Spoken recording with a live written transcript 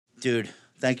Dude,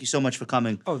 thank you so much for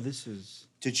coming. Oh, this is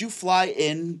Did you fly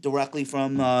in directly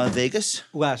from Vegas?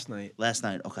 last night. Last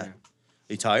night. Okay. Yeah. Are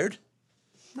you tired?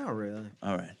 Not really.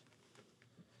 All right.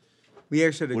 We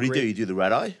actually had a What do you do? You do the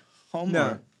red eye home?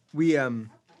 No, Or?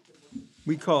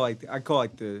 we call I call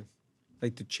the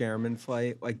chairman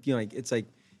flight. Like it's like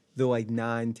the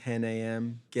 9, 10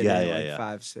 a.m. Get Yeah, in yeah, at yeah.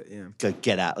 5, 6 a.m.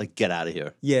 Get out of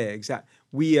here. Yeah, exactly.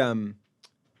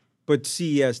 But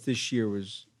CES this year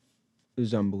was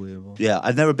unbelievable. Yeah,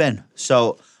 I've never been.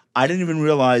 So I didn't even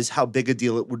realize how big a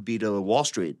deal it would be to Wall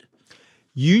Street.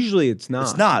 Usually it's not.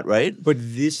 It's not, right? But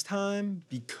this time,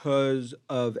 because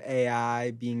of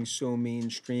AI being so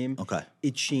mainstream, Okay.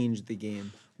 it changed the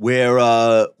game.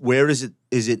 Where is it?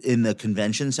 Is it in the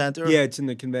convention center? Yeah, it's in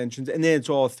the conventions, and then it's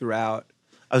all throughout.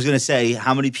 I was going to say,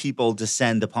 how many people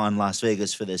descend upon Las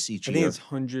Vegas for this each I year? think it's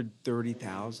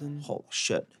 130,000. Holy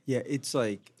shit. Yeah, it's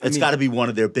like It's got to be one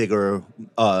of their bigger.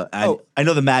 I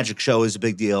know the Magic Show is a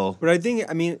big deal. But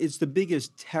it's the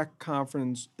biggest tech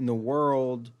conference in the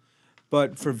world.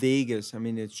 But for Vegas,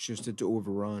 it's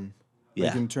overrun.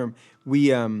 Like Yeah. in term, we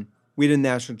had a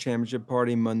national championship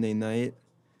party Monday night.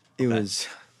 It was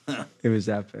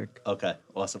epic. Okay,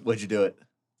 awesome. Where'd you do it?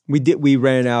 We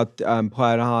rented out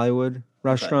Playa Hollywood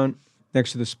restaurant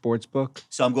next to the sports book.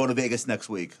 So I'm going to Vegas next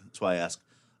week. That's why I asked.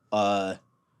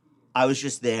 I was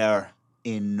just there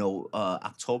in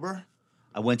October.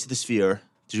 I went to the Sphere.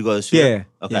 Did you go to the Sphere?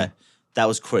 Yeah. Okay. Yeah. That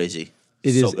was crazy.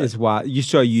 It So is. good. It's wild. You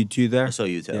saw U2 there. I saw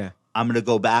you too. Yeah. I'm gonna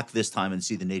go back this time and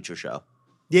see the nature show.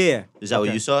 Yeah. Is that what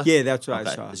Okay. you saw? Yeah, that's what Okay.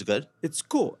 I saw. Is it good? It's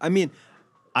cool. I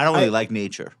don't really like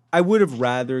nature. I would have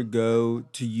rather go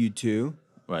to U2,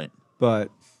 Right. but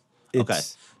it's Okay.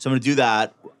 So I'm gonna do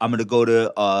that. I'm gonna go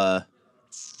to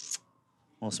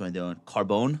what else am I doing?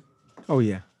 Carbone. Oh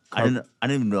yeah. I didn't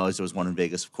even realize there was one in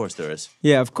Vegas. Of course there is.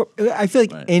 Yeah, of course. I feel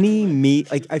like Right.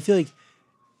 I feel like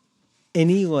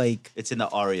any It's in the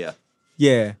Aria.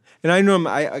 yeah. And I know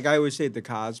I always say at the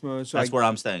Cosmo. So That's where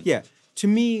I'm staying. Yeah. To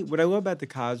me, what I love about the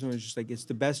Cosmo is just it's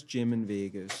the best gym in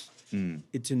Vegas.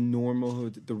 It's a normal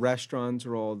hood. The restaurants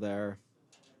are all there.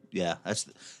 Yeah.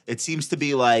 It seems to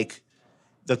be like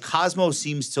the Cosmo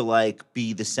seems to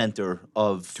be the center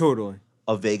of Totally.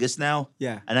 Vegas now.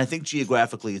 Yeah. And I think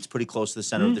geographically it's pretty close to the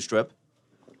center of the strip.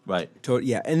 Right. Totally.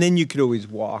 Yeah. And then you could always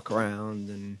walk around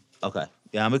and. Okay.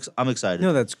 Yeah, I'm excited.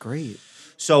 No, that's great.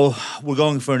 So we're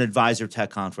going for an advisor tech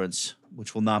conference,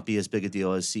 which will not be as big a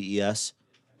deal as CES,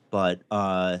 but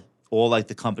all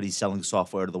the companies selling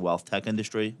software to the wealth tech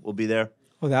industry will be there.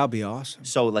 Oh, that'll be awesome.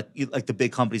 So like the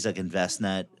big companies like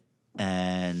Envestnet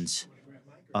and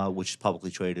which is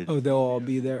publicly traded. Oh, they'll all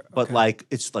be there. But Okay.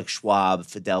 it's like Schwab,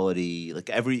 Fidelity, like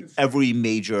every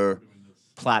major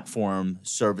platform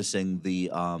servicing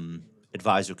the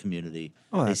advisor community.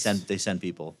 Oh, they that's- send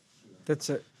people. That's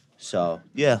it. So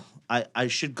yeah, I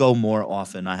should go more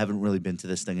often. I haven't really been to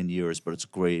this thing in years, but it's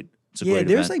great. It's a Yeah, great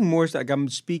there's event. more. I'm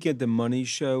speaking at the Money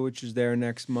Show, which is there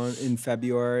next month in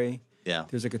February. Yeah.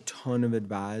 There's a ton of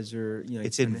advisor.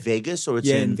 It's in Vegas or it's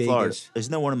Yeah, in in Florida? Vegas.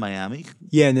 Isn't there one in Miami?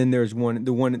 Yeah, and then there's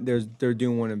they're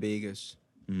doing one in Vegas.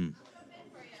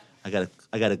 I gotta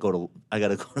go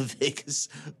to Vegas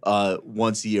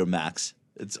once a year max.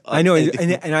 It's I know,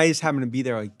 and I just happen to be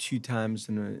there 2 times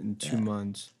in 2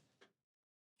 months.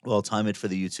 well, time it for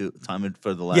the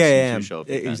last Yeah, YouTube show. If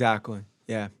you can. exactly.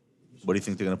 Yeah. What do you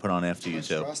think they're gonna put on after you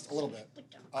two? Stressed a little bit.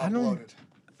 I don't- Bloated.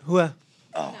 Who?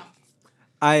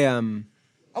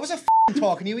 I wasn't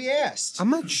talking to you. He asked. I'm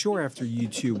not sure after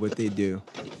U2 what they do.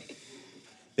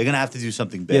 They're gonna have to do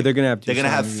something big. Yeah, they're gonna have to They're do gonna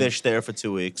have something big. Fish there for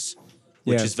 2 weeks,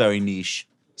 which Yeah. is very niche.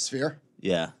 Sphere.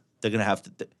 Yeah, they're gonna have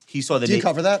to. He saw the. Do you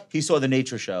cover that? He saw the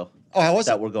nature show Oh, how was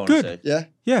that it? we're going Good. to see. Yeah.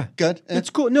 Yeah. Good. It's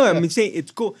cool. No, Yeah. saying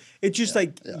it's cool. It's just yeah.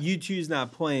 U2's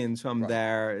not playing, so I'm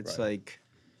there. It's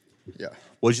Yeah.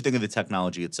 What did you think of the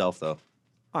technology itself, though?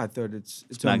 I thought it's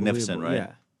magnificent, unbelievable.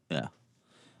 right? Yeah. Yeah,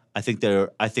 I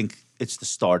think it's the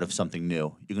start of something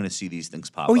new. You're gonna see these things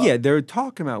pop Oh up. yeah, they're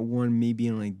talking about one maybe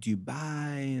in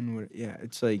Dubai and what? Yeah,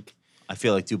 it's I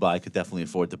feel like Dubai could definitely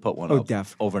afford to put one Oh, up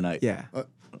definitely. overnight. yeah.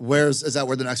 Is that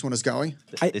where the next one is going?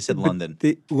 They said but London.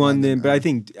 London, but I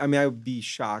think I would be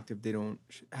shocked if they don't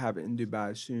have it in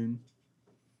Dubai soon.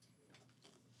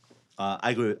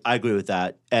 I agree with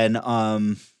that. And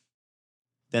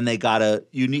then they gotta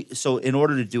so in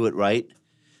order to do it right,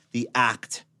 the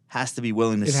act has to be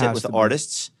willing to It sit has with to be.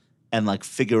 artists and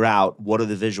figure out what are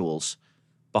the visuals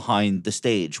behind the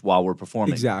stage while we're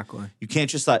performing. Exactly. You can't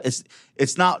just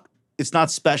it's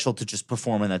not special to just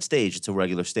perform on that stage. It's a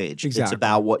regular stage. It's Exactly.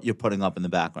 about what you're putting up in the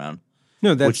background,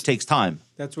 No, which takes time.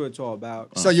 that's what it's all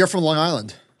about. So you're from Long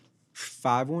Island.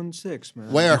 516,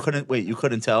 man. Where? You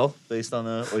couldn't tell based on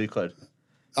or you could.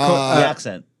 the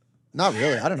accent. Not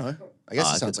really. I don't know. I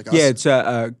guess it sounds like us. Yeah, it's He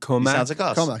Comac. sounds like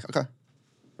us. Comac. Okay.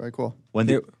 Very cool. When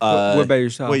Yeah, did, what about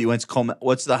yourself? Wait, you went to Comac.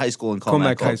 What's the high school in Comac? Comac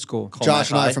High called? School. Comac Josh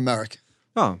and I High? are from Merrick.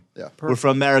 Oh, Yeah. We're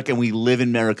from Merrick and we live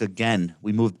in Merrick again.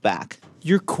 We moved back.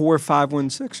 you're core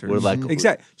 516ers. We're like-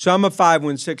 exactly. So I'm a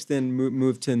 516, then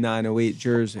moved to 908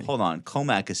 Jersey. Hold on.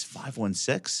 Comac is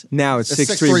 516? Now it's It's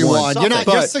 631. 631. You're not.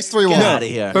 But- You're 631. Get out of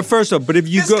here. But first off, but if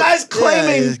you This go, guy's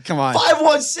claiming Yeah, come on.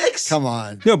 516. Come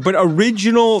on. no, but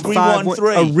original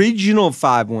 313. original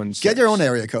 516. Get your own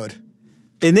area code.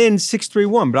 And then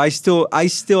 631. But I still Oh,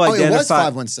 identify. it was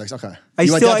 516. Okay. I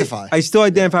You still identify. I still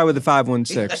identify with the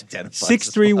 516. identifies as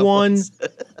 631.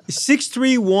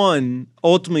 631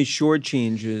 ultimately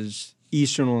shortchanges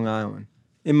Eastern Long Island,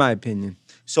 in my opinion.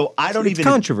 So I don't It's even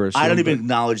controversial, I don't even but-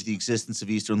 acknowledge the existence of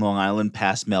Eastern Long Island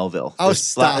past Melville. Oh,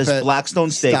 stop there's it.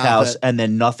 Blackstone Stop Steakhouse it. and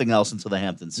then nothing else until the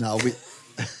Hamptons. No, we.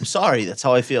 I'm sorry, that's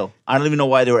how I feel. I don't even know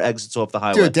why there were exits off the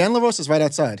highway. Dude, Dan LaRosa is right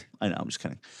outside. I know, I'm just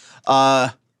kidding.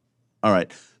 All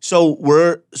right. So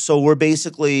we're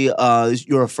basically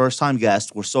you're a first time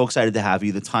guest. We're so excited to have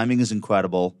you. The timing is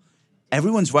incredible.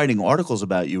 Everyone's writing articles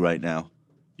about you right now.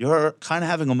 You're kind of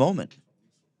having a moment.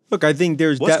 Look, I think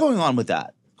there's What's going on with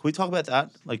that? Can we talk about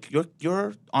that? Like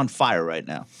you're on fire right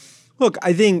now. Look,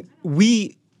 I think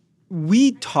we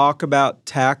talk about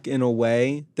tech in a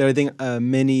way that I think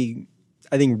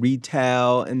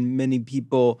retail and many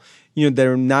people, that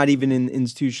are not even in the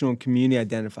institutional community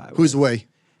identify with. Who's we?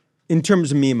 In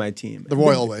terms of me and my team. The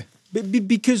royal way.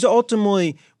 Because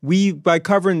ultimately, by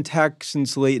covering tech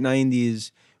since the late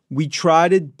 90s, we try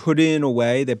to put it in a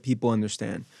way that people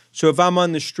understand. So if I'm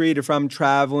on the street, if I'm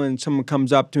traveling, someone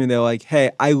comes up to me, they're like,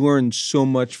 hey, I learned so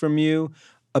much from you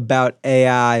about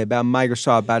AI, about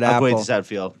Microsoft, about How Apple. great does that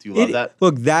feel? Do you love that?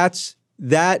 Look,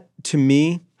 that to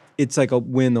me, it's like a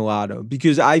win the lotto.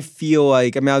 Because I feel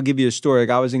like, I'll give you a story. Like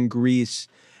I was in Greece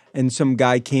and some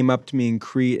guy came up to me in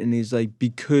Crete and he's like,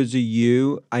 because of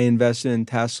you, I invested in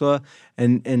Tesla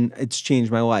and it's changed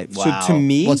my life. Wow. So to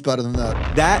me, What's better than that?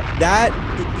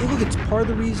 look, it's part of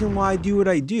the reason why I do what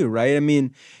I do, right? I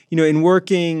mean, in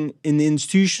working in the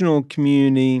institutional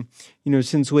community,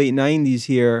 since late 90s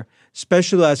here,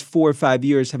 especially the last 4 or 5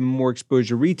 years, having more exposure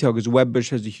to retail because Wedbush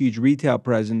has a huge retail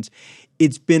presence,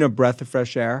 it's been a breath of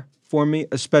fresh air for me,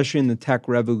 especially in the tech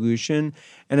revolution.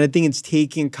 And I think it's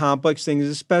taking complex things,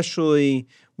 especially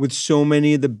with so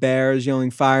many of the bears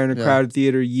yelling fire in a crowded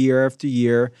theater year after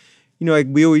year. Like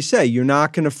we always say, you're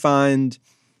not going to find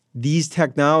these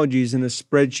technologies in a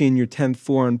spreadsheet in your 10th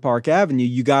floor on Park Avenue.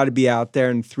 You got to be out there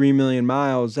in 3 million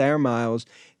miles, air miles.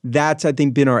 That's, I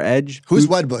think, been our edge. Who's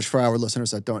Wedbush for our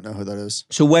listeners that don't know who that is?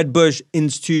 So Wedbush,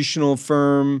 institutional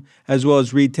firm, as well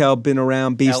as retail, been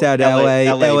around, based out of LA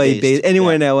LA based, based.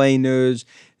 Anyone yeah. in LA knows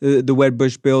the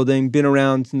Wedbush building, been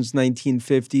around since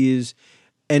 1950s.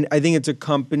 And I think it's a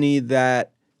company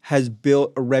that has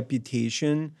built a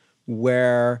reputation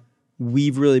where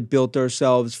we've really built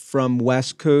ourselves from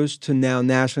West Coast to now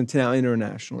national to now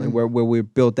internationally, where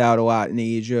we've built out a lot in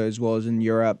Asia as well as in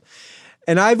Europe.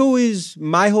 And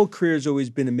my whole career has always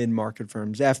been in mid-market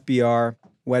firms, FBR,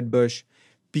 Wedbush,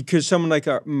 because someone like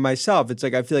myself, it's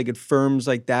like I feel like at firms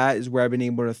like that is where I've been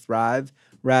able to thrive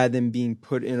rather than being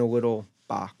put in a little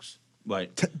box.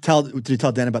 Right. Did you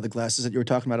tell Dan about the glasses that you were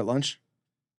talking about at lunch?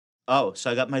 Oh,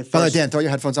 so I got my By the way, first. Dan, throw your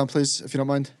headphones on, please, if you don't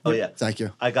mind. Oh yeah. Thank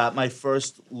you. I got my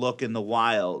first look in the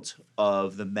wild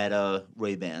of the Meta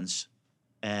Ray-Bans,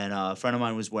 and a friend of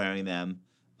mine was wearing them.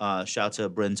 Shout out to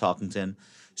Bryn Talkington.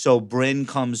 So Bryn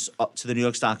comes up to the New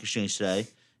York Stock Exchange today.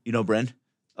 You know Bryn?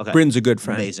 Okay. Bryn's a good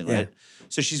friend. Amazing, Yeah. right?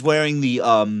 So she's wearing the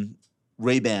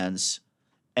Ray-Bans,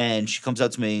 and she comes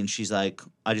up to me and she's like,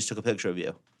 I just took a picture of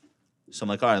you. So I'm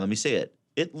like, all right, let me see it.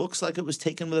 It looks like it was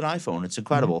taken with an iPhone. It's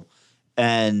incredible.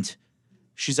 And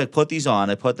she's like, put these on.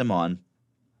 I put them on.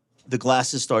 The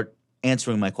glasses start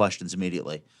answering my questions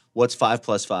immediately. What's 5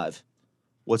 plus 5?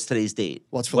 What's today's date?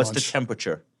 What's for What's the lunch?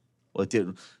 temperature? Well,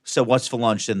 dude, so what's for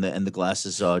lunch? And the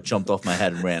glasses jumped off my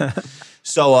head and ran.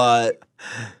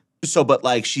 But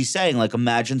like she's saying, like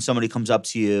imagine somebody comes up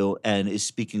to you and is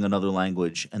speaking another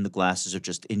language, and the glasses are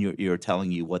just in your ear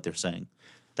telling you what they're saying.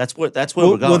 That's where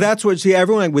we're going. Well, that's what, see,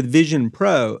 everyone like with Vision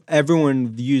Pro, everyone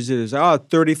views it as,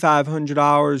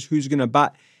 $3,500, who's going to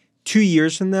buy? 2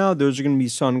 years from now, those are going to be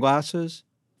sunglasses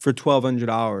for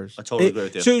 $1,200. I totally agree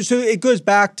with you. So it goes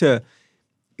back to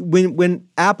when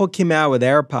Apple came out with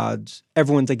AirPods,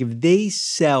 everyone's like, if they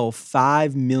sell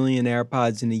 5 million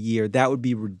AirPods in a year, that would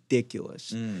be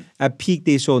ridiculous. At peak,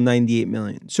 they sold 98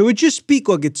 million. So it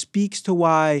speaks to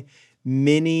why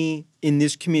many in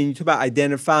this community, talk about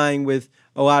identifying with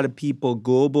a lot of people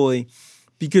globally,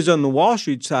 Because on the Wall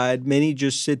Street side, many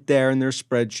just sit there in their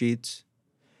spreadsheets,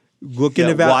 looking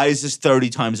at why is this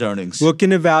 30 times earnings?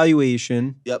 looking at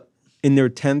valuation Yep. in their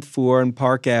 10th floor on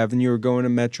Park Avenue or going to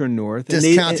Metro North.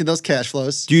 Discounting those cash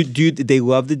flows. Dude, they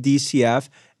love the DCF,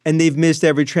 and they've missed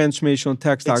every transformational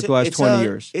tech stock the last 20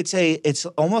 years. It's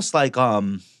almost like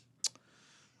a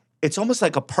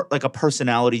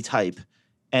personality type,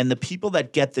 and the people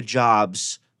that get the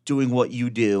jobs doing what you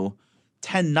do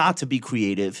tend not to be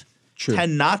creative, True.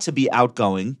 tend not to be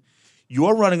outgoing.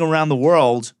 You're running around the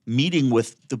world meeting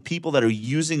with the people that are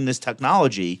using this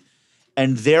technology,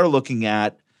 and they're looking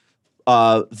at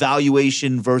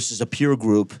valuation versus a peer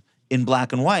group in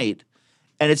black and white.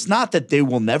 And it's not that they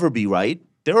will never be right.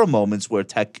 There are moments where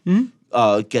tech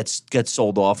gets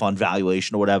sold off on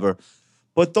valuation or whatever.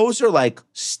 But those are like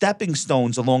stepping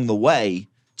stones along the way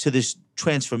to this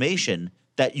transformation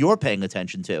that you're paying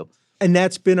attention to. And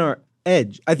that's been our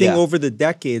edge. I think Yeah. over the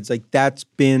decades, like that's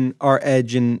been our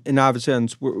edge, and obviously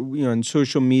on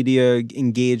social media,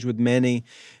 engage with many,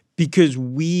 because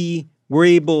we were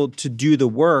able to do the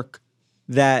work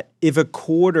that if a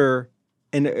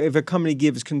company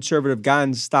gives conservative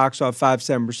guidance, stocks off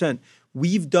 5-7%,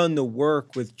 we've done the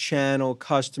work with channel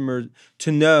customers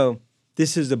to know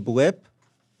this is a blip.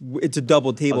 It's a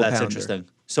double table That's pounder. interesting.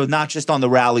 So not just on the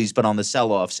rallies, but on the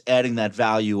sell-offs, adding that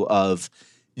value of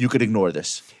you could ignore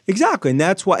this. Exactly. And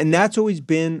that's always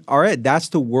been our edge. That's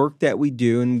the work that we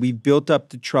do. And we've built up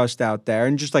the trust out there.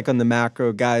 And just like on the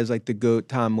macro, guys like the GOAT,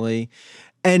 Tom Lee.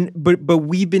 But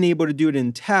we've been able to do it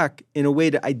in tech in a way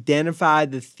to identify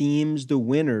the themes, the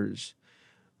winners,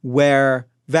 where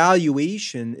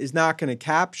valuation is not going to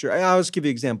capture. I'll just give you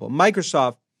an example.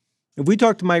 Microsoft, if we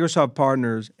talk to Microsoft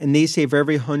partners and they say for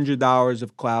every $100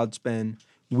 of cloud spend,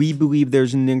 we believe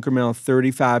there's an incremental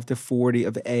 35 to 40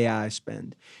 of AI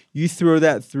spend. You throw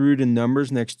that through to numbers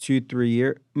next 2-3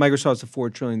 years, Microsoft's a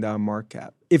 $4 trillion market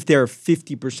cap if they're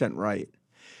 50% right.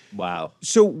 Wow.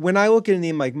 So when I look at a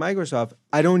name like Microsoft,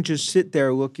 I don't just sit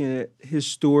there looking at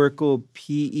historical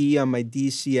PE on my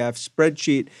DCF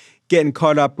spreadsheet, getting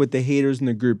caught up with the haters and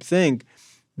the group think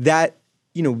that,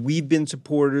 we've been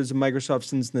supporters of Microsoft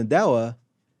since Nadella,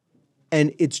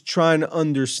 and it's trying to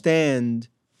understand,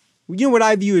 what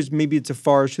I view as maybe it's a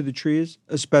forest for the trees,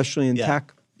 especially in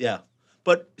tech. Yeah.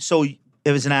 But so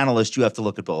as an analyst, you have to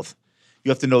look at both.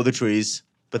 You have to know the trees,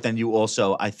 but then you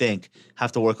also, I think,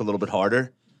 have to work a little bit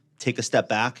harder, take a step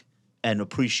back, and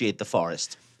appreciate the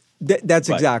forest. That's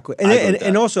Right. exactly. I agree with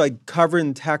And that. also, like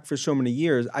covering tech for so many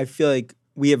years, I feel like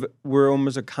we're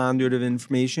almost a conduit of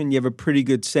information. You have a pretty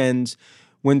good sense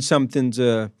when something's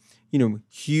a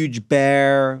huge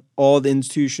bear, all the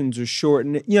institutions are short,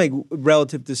 and like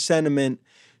relative to sentiment.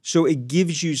 So it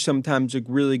gives you sometimes a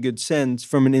really good sense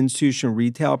from an institutional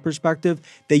retail perspective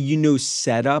that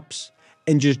setups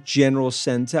and just general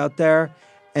sense out there.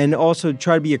 And also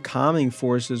try to be a calming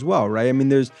force as well, right? I mean,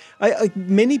 there's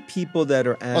many people that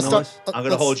are analysts. I'm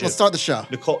gonna hold you. Let's start the show.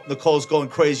 Nicole's going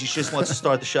crazy. She just wants to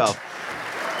start the show. All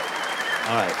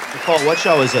right. Nicole, what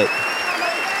show is it?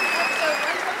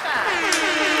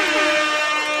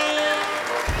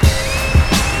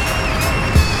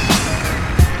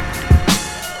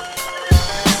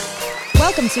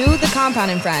 Welcome to The Compound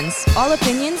and Friends. All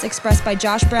opinions expressed by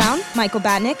Josh Brown, Michael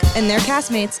Batnick, and their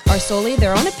castmates are solely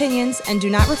their own opinions and do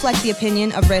not reflect the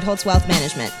opinion of Ritholtz Wealth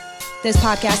Management. This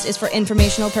podcast is for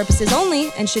informational purposes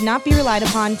only and should not be relied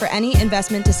upon for any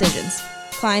investment decisions.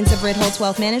 Clients of Ritholtz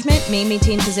Wealth Management may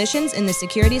maintain positions in the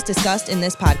securities discussed in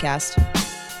this podcast.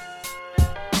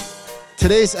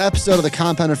 Today's episode of The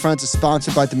Compound and Friends is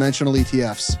sponsored by Dimensional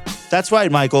ETFs. That's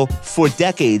right, Michael. For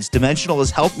decades, Dimensional has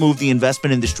helped move the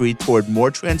investment industry toward more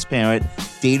transparent,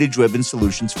 data-driven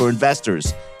solutions for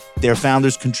investors. Their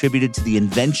founders contributed to the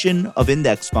invention of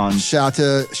index funds. Shout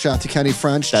out to Kenny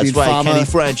French, That's Gene right, Fama. Kenny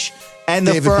French. And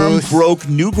the David firm Booth. broke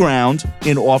new ground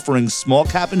in offering small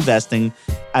cap investing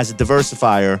as a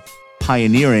diversifier,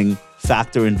 pioneering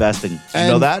factor investing. Did you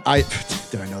know that?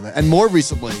 Did I know that? And more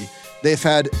recently, they've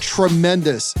had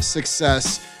tremendous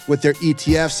success with their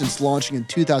ETF since launching in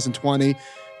 2020.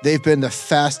 They've been the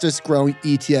fastest growing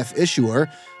ETF issuer.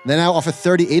 They now offer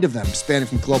 38 of them, spanning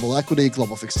from global equity,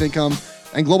 global fixed income,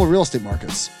 and global real estate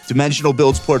markets. Dimensional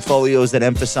builds portfolios that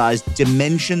emphasize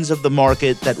dimensions of the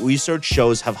market that research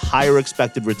shows have higher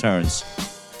expected returns.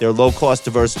 Their low-cost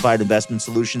diversified investment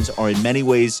solutions are in many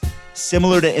ways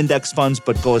similar to index funds,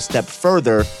 but go a step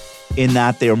further in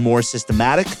that they are more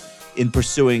systematic in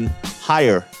pursuing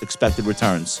higher expected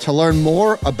returns. To learn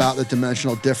more about the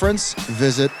dimensional difference,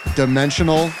 visit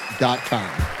dimensional.com.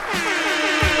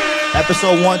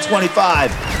 Episode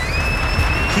 125.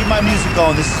 Keep my music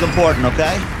going. This is important,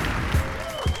 okay?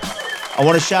 I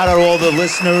want to shout out all the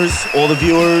listeners, all the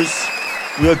viewers.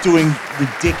 We are doing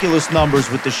ridiculous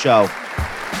numbers with the show.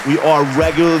 We are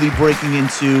regularly breaking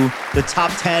into the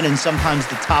top 10 and sometimes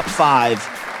the top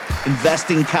 5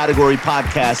 investing category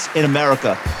podcasts in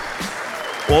America.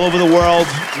 All over the world,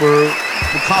 we're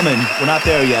coming. We're not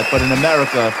there yet, but in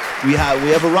America, we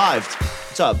have arrived.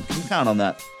 What's up? You can count on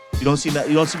that. You don't seem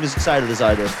as excited as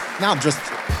I do. Now I'm just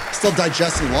still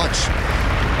digesting lunch.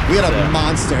 We had a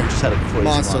monster. Just had a crazy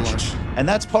lunch. And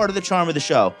that's part of the charm of the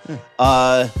show.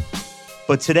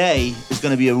 But today is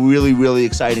going to be a really, really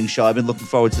exciting show. I've been looking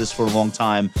forward to this for a long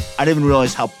time. I didn't even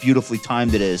realize how beautifully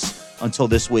timed it is until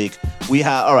this week.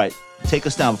 All right, take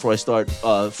us down before I start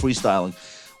freestyling.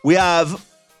 We have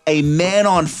a man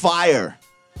on fire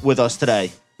with us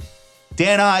today.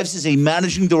 Dan Ives is a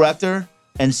managing director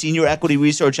and senior equity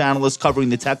research analyst covering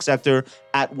the tech sector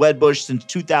at Wedbush since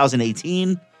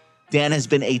 2018. Dan has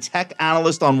been a tech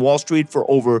analyst on Wall Street for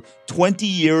over 20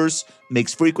 years,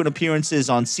 makes frequent appearances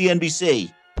on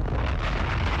CNBC,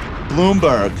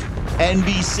 Bloomberg,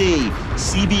 NBC,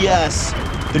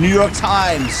 CBS, the New York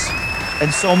Times,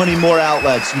 and so many more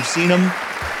outlets. You've seen him.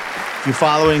 If you're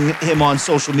following him on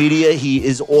social media, he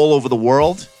is all over the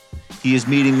world. He is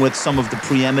meeting with some of the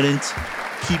preeminent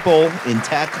people in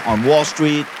tech on Wall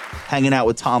Street, hanging out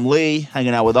with Tom Lee,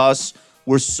 hanging out with us.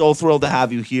 We're so thrilled to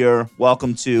have you here.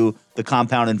 Welcome to the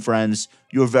Compound and Friends,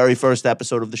 your very first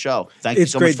episode of the show. Thank you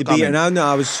so much for coming. It's great to be here. And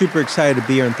I was super excited to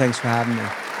be here, and thanks for having me.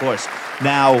 Of course.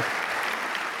 Now,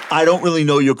 I don't really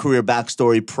know your career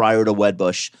backstory prior to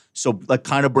Wedbush, so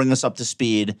kind of bring us up to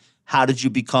speed. How did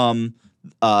you become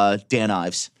Dan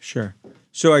Ives? Sure.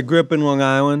 So I grew up in Long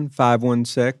Island,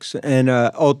 516, and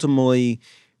ultimately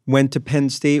went to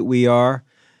Penn State.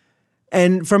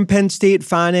 And from Penn State,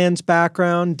 finance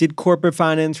background, did corporate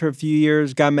finance for a few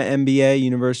years, got my MBA,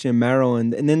 University of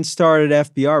Maryland, and then started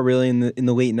FBR really in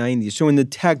the late 90s. So in the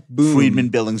tech boom. Friedman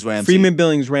Billings Ramsey.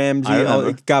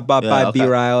 Got bought by B.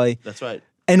 Riley. That's right.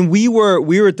 And we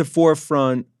were at the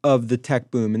forefront of the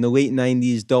tech boom in the late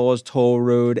 90s, Dulles Toll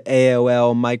Road,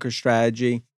 AOL,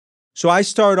 MicroStrategy. So I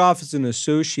started off as an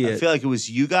associate. I feel like it was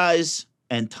you guys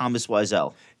and Thomas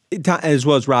Wiesel. As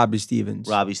well as Robbie Stevens.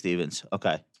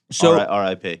 Okay. So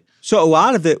R.I.P. So a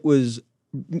lot of it was,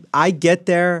 I get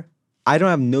there, I don't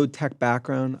have no tech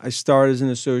background. I started as an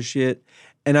associate,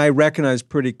 and I recognized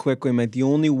pretty quickly, I'm like, the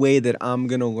only way that I'm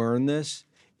going to learn this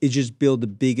is just build the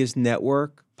biggest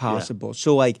network possible. Yeah.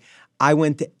 So I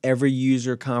went to every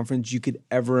user conference you could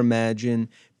ever imagine,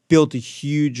 built a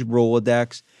huge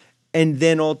Rolodex, and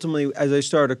then ultimately, as I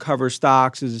started to cover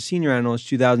stocks as a senior analyst,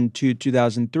 2002,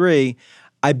 2003,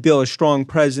 I built a strong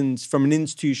presence from an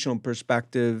institutional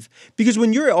perspective, because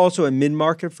when you're also at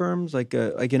mid-market firms like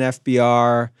an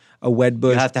FBR, a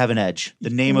Wedbush, you have to have an edge. The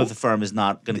name of the firm is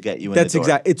not going to get you in that's the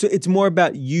door. Exactly. It's more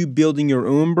about you building your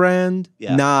own brand,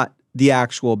 not the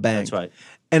actual bank. That's right.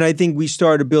 And I think we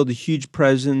started to build a huge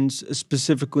presence,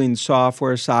 specifically in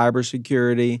software,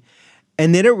 cybersecurity.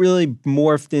 And then it really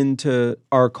morphed into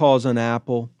our calls on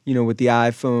Apple, with the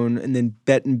iPhone, and then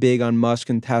betting big on Musk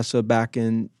and Tesla back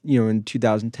in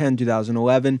 2010,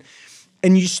 2011.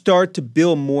 And you start to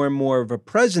build more and more of a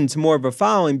presence, more of a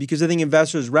following, because I think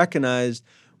investors recognized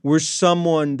we're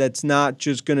someone that's not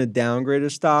just going to downgrade a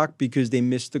stock because they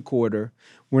missed a quarter.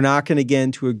 We're not going to get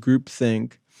into a group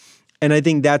think. And I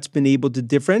think that's been able to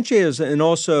differentiate us. And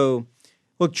also,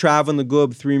 look, traveling the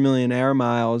globe 3 million air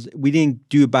miles, we didn't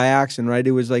do it by accident, right?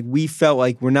 It was like we felt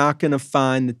like we're not going to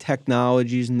find the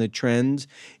technologies and the trends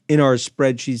in our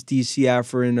spreadsheets,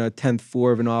 DCF, or in a 10th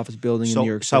floor of an office building in New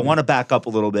York City. So I want to back up a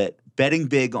little bit. Betting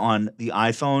big on the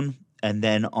iPhone and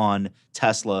then on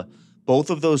Tesla,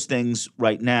 both of those things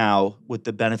right now, with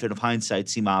the benefit of hindsight,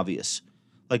 seem obvious.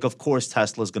 Of course,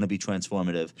 Tesla is going to be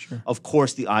transformative. Sure. Of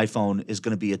course, the iPhone is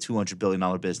going to be a $200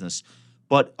 billion business.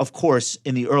 But of course,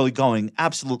 in the early going,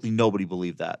 absolutely nobody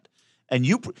believed that. And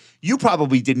you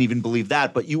probably didn't even believe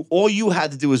that, but all you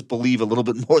had to do was believe a little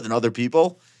bit more than other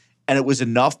people. And it was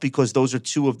enough, because those are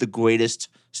two of the greatest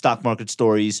stock market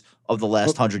stories of the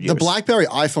last 100 years. The BlackBerry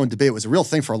iPhone debate was a real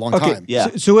thing for a long time. Yeah.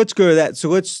 So let's go to that. So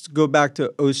let's go back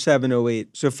to 07,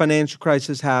 08. So financial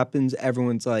crisis happens.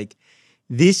 Everyone's like,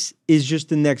 this is just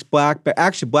the next BlackBerry.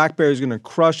 Actually, BlackBerry is going to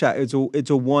crush that. It's a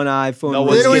one iPhone.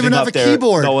 They don't even have a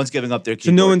keyboard. No one's giving up their keyboard.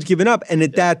 So no one's giving up. And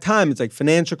at that time, it's like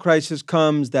financial crisis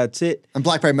comes, that's it. And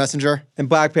BlackBerry Messenger. And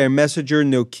BlackBerry Messenger,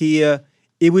 Nokia.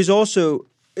 It was also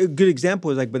a good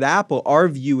example is like with Apple, our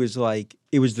view is like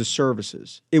it was the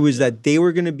services. It was that they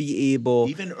were going to be able,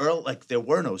 Even early, like there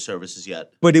were no services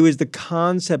yet. but it was the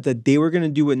concept that they were going to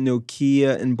do what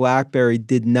Nokia and BlackBerry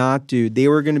did not do. They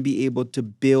were going to be able to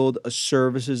build a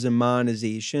services and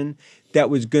monetization that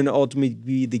was going to ultimately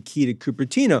be the key to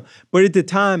Cupertino. But at the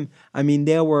time, I mean,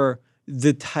 there were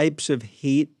the types of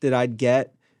hate that I'd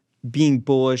get being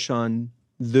bullish on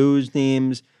those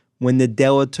names. When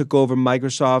Nadella took over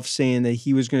Microsoft saying that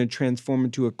he was going to transform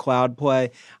into a cloud play,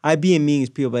 I'd be in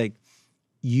meetings, people like,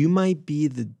 you might be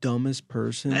the dumbest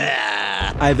person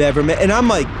I've ever met. And I'm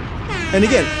like, and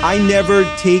again, I never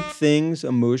take things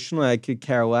emotionally. I could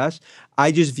care less.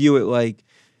 I just view it like,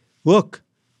 look,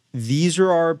 these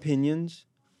are our opinions.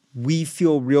 We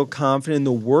feel real confident in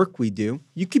the work we do.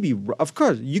 You could be, of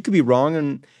course, you could be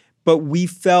wrong, but we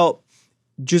felt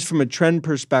just from a trend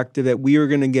perspective that we were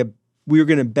going to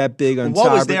bet big on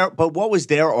cyber. What was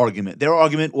their argument? Their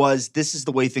argument was this is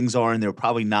the way things are, and they're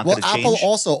probably not going to change. Apple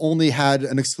also only had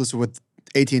an exclusive with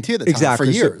AT&T at the time for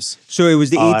years. So it was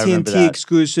the I remember AT&T that.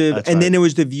 exclusive, That's and right. then it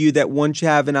was the view that once you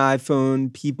have an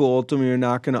iPhone, people ultimately are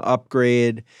not going to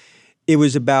upgrade. It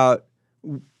was about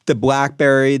the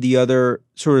BlackBerry, the other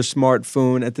sort of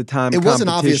smartphone at the time. It wasn't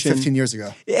obvious competition. 15 years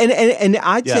ago. And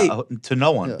I'd say, to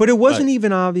no one. but it wasn't Right.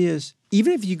 even obvious.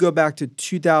 Even if you go back to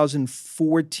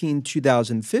 2014,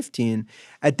 2015,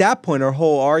 at that point, our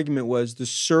whole argument was the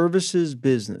services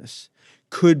business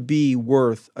could be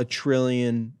worth $1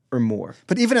 trillion or more.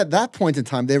 But even at that point in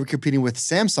time, they were competing with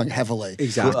Samsung heavily.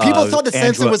 Exactly. People thought that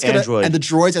Samsung was going to, Android. and the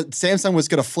droids, that Samsung was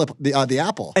going to flip the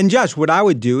Apple. And Josh, what I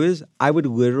would do is I would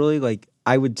literally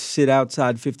I would sit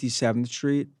outside 57th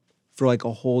Street for like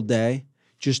a whole day,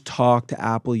 just talk to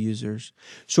Apple users.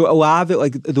 So a lot of it,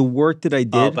 like the work that I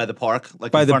did By the park,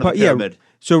 like by in the front of the pyramid. Yeah.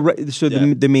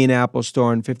 The main Apple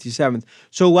store on 57th.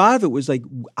 So a lot of it was like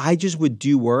I just would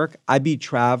do work. I'd be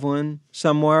traveling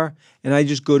somewhere and I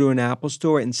just go to an Apple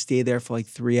store and stay there for like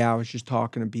 3 hours just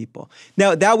talking to people.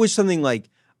 Now that was something like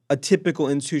a typical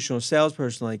institutional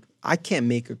salesperson. Like I can't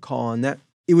make a call on that.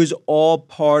 It was all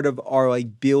part of our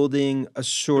like building a It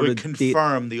sort would of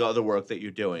confirm the other work that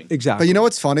you're doing. Exactly. But you know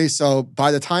what's funny? So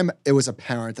by the time it was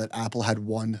apparent that Apple had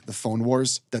won the phone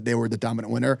wars, that they were the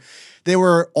dominant winner, they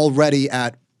were already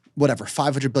at whatever,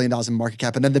 $500 billion in market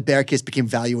cap. And then the bear case became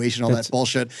valuation, all that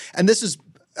bullshit. And this is,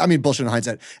 I mean, bullshit in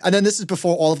hindsight. And then this is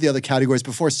before all of the other categories,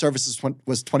 before services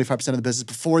was 25% of the business,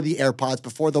 before the AirPods,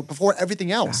 before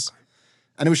everything else. Exactly.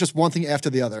 And it was just one thing after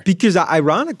the other. Because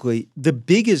ironically, the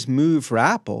biggest move for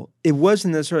Apple, it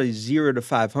wasn't necessarily 0 to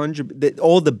 500.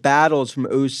 All the battles from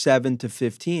 07 to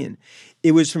 15,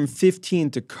 it was from 15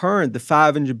 to current, the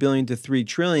 500 billion to 3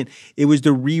 trillion. It was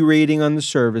the re-rating on the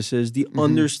services, the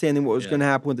understanding what was going to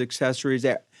happen with accessories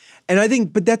there. And I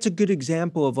think, but that's a good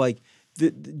example of like,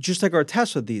 just like our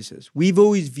Tesla thesis, we've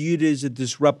always viewed it as a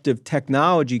disruptive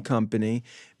technology company.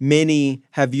 Many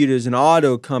have viewed it as an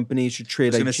auto company. Should trade I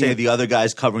was like going to say the other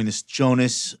guys covering this,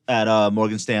 Jonas at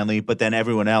Morgan Stanley, but then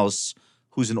everyone else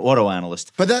who's an auto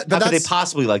analyst. But how could they that's-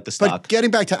 possibly like the stock? But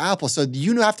getting back to Apple, so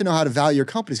you have to know how to value your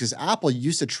companies because Apple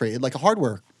used to trade like a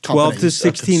hardware company. 12 to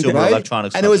 16 consumer right?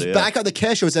 electronics and it was company, yeah. back on the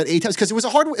cash. It was at 8 times because it was a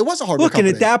hardware Look, company. and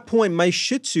at that point, my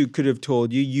Shih Tzu could have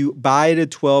told you, you buy it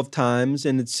at 12 times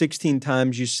and at 16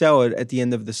 times you sell it at the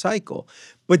end of the cycle.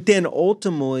 But then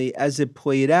ultimately, as it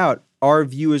played out, our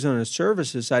view is on the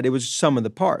services side, it was sum of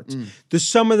the parts. The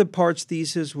sum of the parts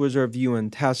thesis was our view on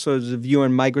Tesla, it was a view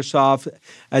on Microsoft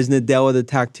as Nadella, the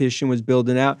tactician, was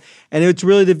building out. And it's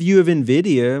really the view of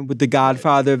NVIDIA with the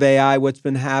godfather of AI, what's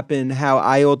been happening, how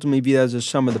I ultimately view that as a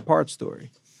sum of the parts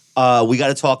story. We got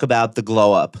to talk about the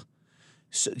glow up.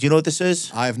 So, do you know what this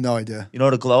is? I have no idea. You know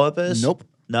what a glow up is? Nope.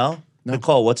 No?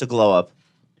 Nicole, what's a glow up?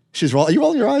 Are you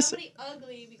rolling your eyes? Somebody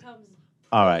ugly becomes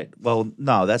All right. Well,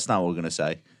 no, that's not what we're going to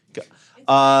say.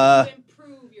 to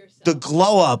improve yourself. The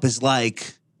glow up is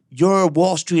like you're a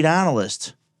Wall Street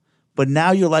analyst, but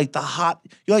now you're like the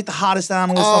hottest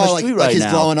analyst on the street like right he's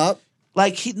now. blowing up.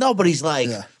 Nobody's like,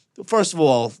 Yeah. first of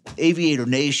all, Aviator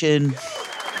Nation.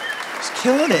 He's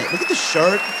killing it. Look at the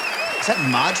shirt. Is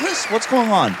that Madras? What's going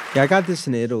on? Yeah, I got this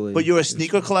in Italy. But you're a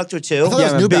sneaker collector too? I thought it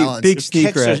was I'm New a big, Balance. big Your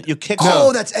sneaker. kicks are- your kicks Oh,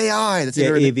 are- that's AI. That's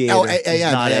Yeah, Aviator. Oh, It's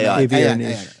not AI.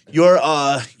 Aviator.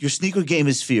 Your sneaker game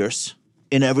is fierce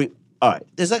in every. All right,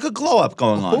 there's like a glow up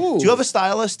going on. Ooh. Do you have a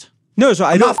stylist? No, so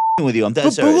I I'm don't. not f***ing with you. I'm dead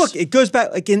But serious. look, it goes back.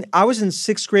 I was in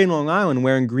 6th grade in Long Island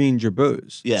wearing green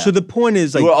jabots. Yeah. So the point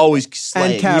is, like, you were always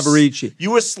slaying. and Cavarici.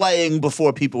 You were slaying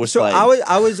before people were so slaying.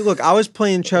 I was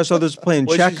playing chess. Others playing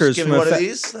What, you just checkers. give From me a one of fa-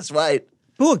 these? That's right.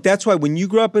 But look, that's why when you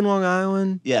grew up in Long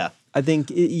Island, Yeah. I think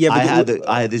yeah. I had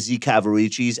the Z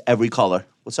Cavaricis, every color.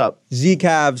 What's up?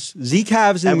 Z-Calves,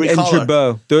 and Every color.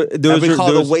 Chabot. Those Every are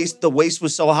color. those. The waist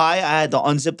was so high, I had to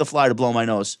unzip the fly to blow my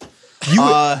nose. What's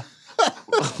up?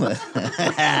 All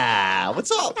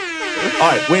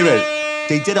right, wait a minute.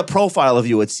 They did a profile of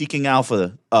you at Seeking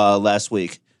Alpha last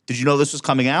week. Did you know this was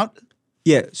coming out?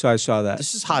 Yeah, so I saw that.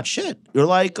 This is hot shit. You're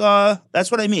like, that's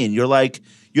what I mean. You're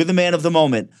the man of the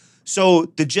moment. So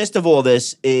the gist of all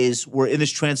this is we're in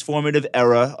this transformative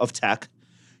era of tech.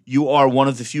 You are one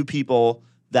of the few people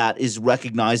that is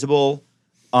recognizable,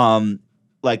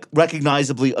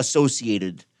 recognizably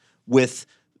associated with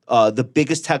the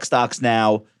biggest tech stocks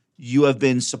now. You have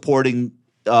been supporting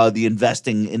the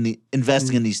investing in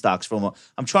these stocks for a while.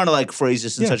 I'm trying to phrase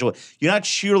this in such a way. You're not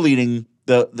cheerleading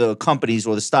the companies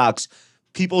or the stocks.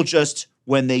 People just,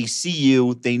 when they see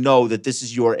you, they know that this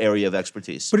is your area of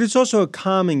expertise. But it's also a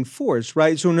calming force,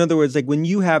 right? So in other words, when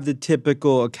you have the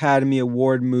typical Academy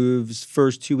Award moves,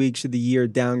 first 2 weeks of the year,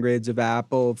 downgrades of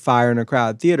Apple, fire in a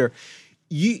crowd theater,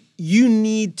 you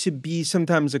need to be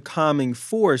sometimes a calming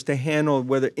force to handle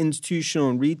whether institutional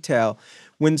and retail.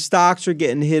 When stocks are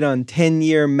getting hit on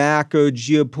 10-year macro,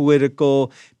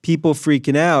 geopolitical, people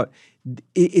freaking out,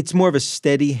 it's more of a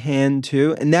steady hand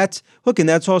too. And that's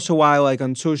also why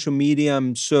on social media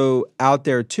I'm so out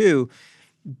there too,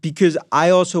 because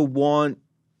I also want,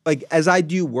 as I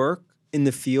do work in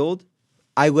the field,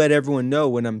 I let everyone know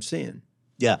what I'm seeing.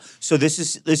 Yeah. So this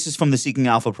is from the Seeking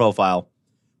Alpha profile.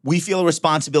 We feel a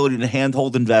responsibility to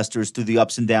handhold investors through the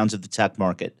ups and downs of the tech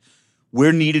market.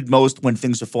 We're needed most when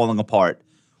things are falling apart.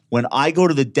 When I go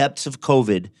to the depths of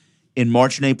COVID in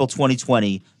March and April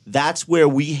 2020, that's where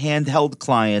we handheld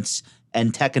clients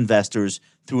and tech investors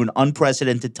through an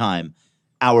unprecedented time.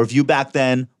 Our view back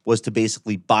then was to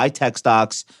basically buy tech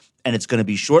stocks, and it's going to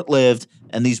be short-lived,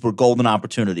 and these were golden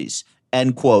opportunities.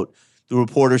 End quote. The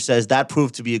reporter says that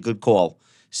proved to be a good call.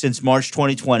 Since March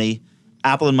 2020,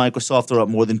 Apple and Microsoft are up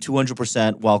more than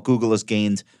 200%, while Google has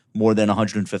gained more than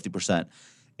 150%.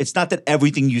 It's not that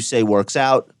everything you say works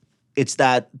out. It's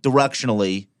that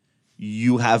directionally,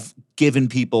 you have given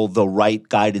people the right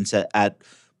guidance at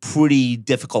pretty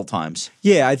difficult times.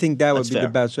 Yeah, I think that would That's be fair. the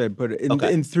best way to put it.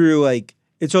 Okay. And through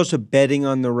it's also betting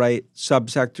on the right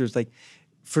subsectors.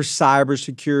 For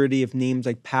cybersecurity, if names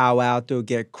like Palo Alto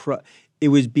get it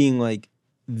was being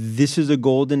this is a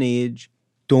golden age.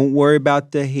 Don't worry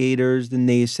about the haters, the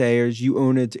naysayers. You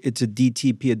own it. It's a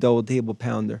DTP, a double table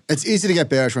pounder. It's easy to get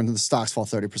bearish when the stocks fall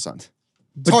 30%.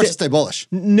 It's But hard the- to stay bullish.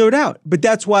 No doubt. But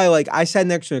that's why I sat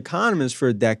next to an economist for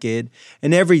a decade,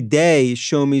 and every day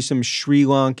show me some Sri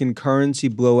Lankan currency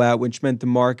blowout, which meant the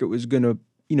market was going to,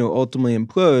 ultimately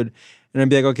implode. And I'd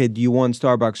be like, okay, do you want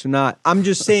Starbucks or not? I'm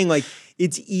just saying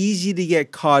it's easy to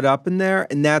get caught up in there.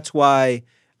 And that's why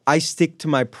I stick to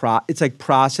my it's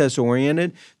process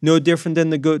oriented, no different than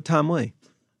the GOAT Tom Lee.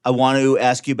 I want to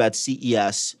ask you about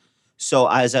CES. So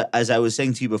as I was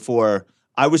saying to you before,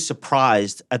 I was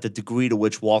surprised at the degree to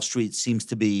which Wall Street seems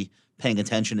to be paying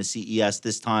attention to CES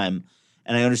this time.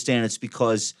 And I understand it's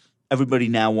because everybody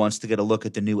now wants to get a look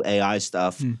at the new AI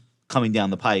stuff coming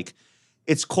down the pike.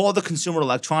 It's called the Consumer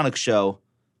Electronics Show,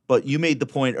 but you made the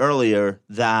point earlier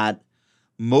that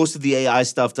most of the AI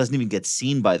stuff doesn't even get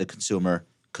seen by the consumer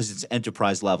because it's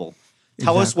enterprise level.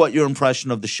 Tell us what your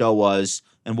impression of the show was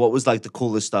and what was the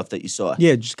coolest stuff that you saw.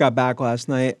 Yeah, just got back last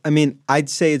night. I mean, I'd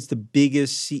say it's the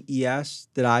biggest CES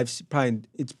that I've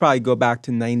it's probably go back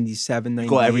to 97, 98.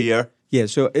 Go every year? Yeah,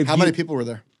 so How many people were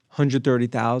there?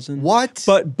 130,000. What?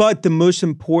 But the most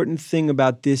important thing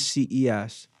about this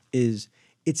CES is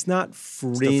it's not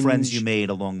fringe. It's the friends you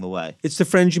made along the way. It's the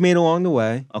friends you made along the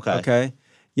way. Okay. Okay.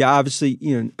 Yeah, obviously,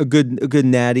 a good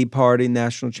natty party,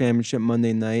 national championship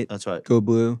Monday night. That's right. Go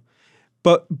Blue.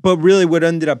 But really what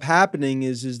ended up happening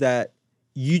is that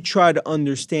you try to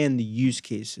understand the use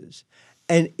cases.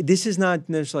 And this is not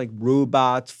necessarily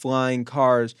robots, flying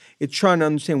cars. It's trying to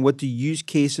understand what the use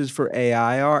cases for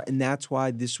AI are. And that's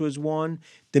why this was one.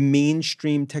 The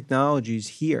mainstream technology is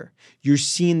here. You're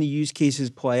seeing the use cases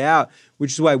play out,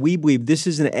 which is why we believe this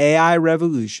is an AI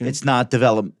revolution. It's not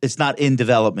in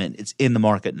development. It's in the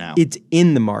market now. It's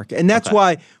in the market. And that's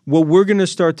why what we're going to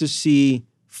start to see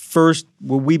first,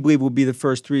 what we believe will be the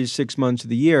first 3 to 6 months of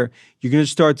the year, you're going to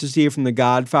start to see it from the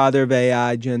godfather of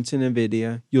AI, Jensen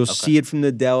NVIDIA. You'll see it from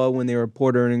the Dell when they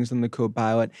report earnings on the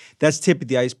Copilot. That's tip of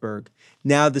the iceberg.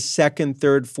 Now the second,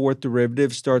 third, fourth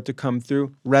derivatives start to come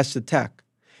through. Rest of tech.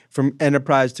 from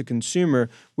enterprise to consumer,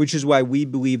 which is why we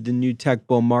believe the new tech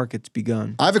bull market's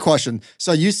begun. I have a question.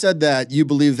 So you said that you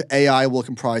believe that AI will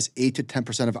comprise 8 to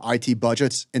 10% of IT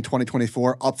budgets in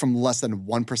 2024, up from less than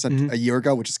 1% a year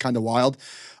ago, which is kind of wild.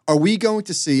 Are we going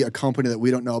to see a company that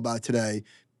we don't know about today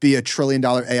be $1 trillion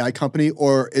AI company,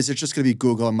 or is it just going to be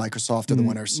Google and Microsoft are the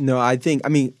winners? No, I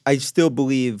still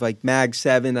believe like Mag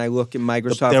 7, I look at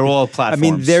Microsoft. They're all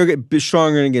platforms. I mean, they're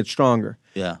stronger and get stronger.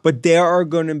 Yeah. But there are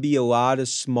going to be a lot of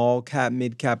small cap,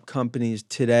 mid cap companies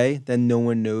today that no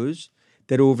one knows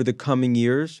that over the coming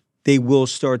years, they will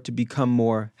start to become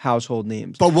more household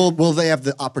names. But will they have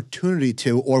the opportunity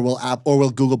to, or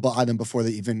will Google buy them before they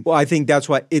even? Well, I think that's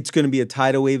why it's going to be a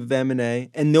tidal wave of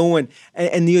M&A. And no one,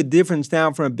 and the difference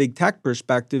now from a big tech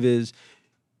perspective is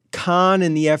Khan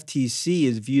and the FTC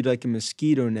is viewed like a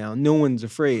mosquito now. No one's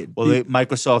afraid. Well,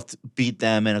 Microsoft beat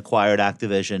them and acquired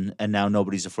Activision, and now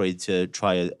nobody's afraid to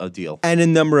try a deal. And a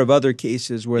number of other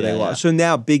cases where they lost. So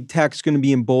now big tech's going to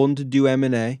be emboldened to do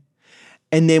M&A.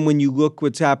 And then when you look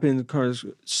what's happening in the current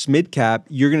mid cap,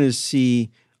 you're going to see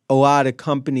a lot of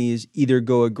companies either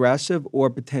go aggressive or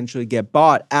potentially get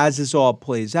bought as this all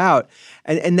plays out.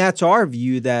 And that's our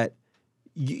view that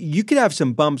you could have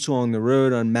some bumps along the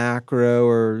road on macro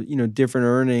or different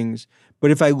earnings.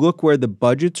 But if I look where the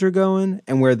budgets are going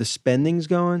and where the spending's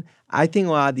going, I think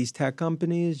a lot of these tech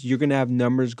companies, you're going to have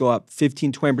numbers go up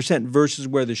 15, 20% versus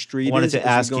where the street is. I wanted to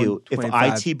ask you, if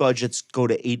 25. IT budgets go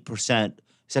to 8%,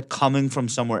 is that coming from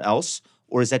somewhere else,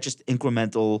 or is that just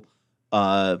incremental,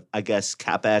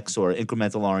 CapEx or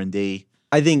incremental R&D?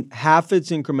 I think half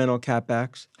it's incremental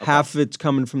CapEx, half of it's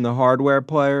coming from the hardware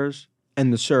players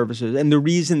and the services. And the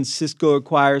reason Cisco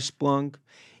acquires Splunk,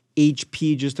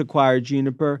 HP just acquired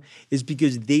Juniper, is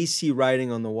because they see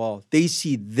writing on the wall. They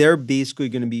see they're basically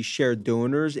going to be shared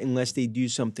donors unless they do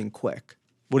something quick.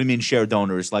 What do you mean shared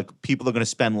donors? Like people are going to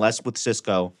spend less with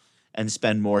Cisco and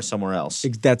spend more somewhere else.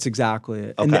 That's exactly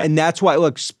it. Okay. And that's why,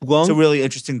 look, Splunk. It's a really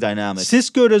interesting dynamic.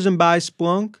 Cisco doesn't buy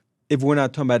Splunk if we're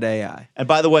not talking about AI. And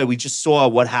by the way, we just saw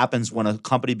what happens when a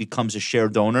company becomes a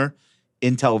shared donor,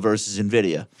 Intel versus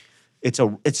NVIDIA.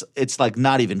 It's like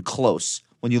not even close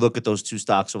when you look at those two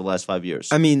stocks over the last 5 years.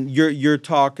 I mean, you're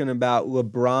talking about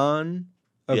LeBron,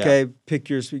 okay? Pick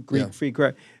your Greek freak,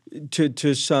 right?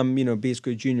 To some,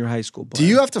 basically junior high school player. Do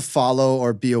you have to follow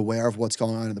or be aware of what's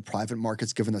going on in the private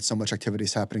markets, given that so much activity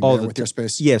is happening there with your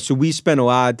space? Yeah, so we spend a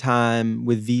lot of time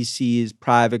with VCs,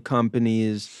 private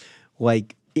companies,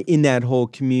 like in that whole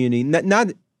community.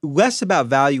 Not less about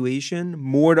valuation,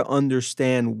 more to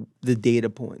understand the data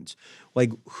points.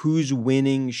 Like who's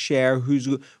winning share,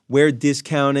 where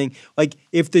discounting. Like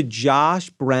if the Josh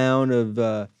Brown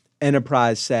of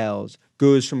enterprise sales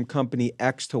goes from company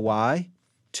X to Y,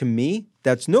 to me,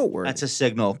 that's noteworthy. That's a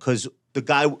signal because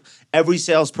every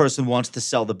salesperson wants to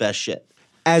sell the best shit.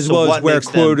 As well as where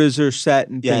quotas are set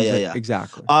and things like that.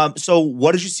 Exactly. So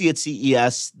what did you see at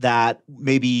CES that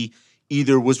maybe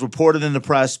either was reported in the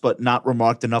press but not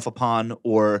remarked enough upon,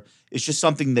 or it's just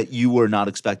something that you were not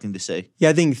expecting to see? Yeah,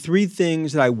 I think three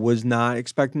things that I was not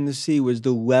expecting to see was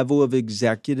the level of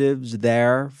executives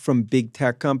there from big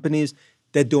tech companies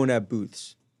that don't have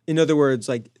booths. In other words,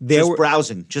 like they were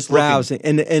browsing, looking.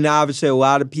 And obviously a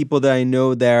lot of people that I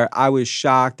know there, I was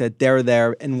shocked that they're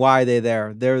there. And why are they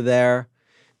there? They're there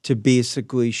to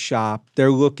basically shop.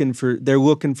 They're looking for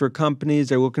companies,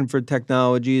 they're looking for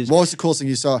technologies. What was the coolest thing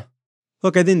you saw?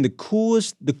 Look, I think the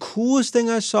coolest thing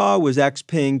I saw was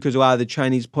Xpeng because a lot of the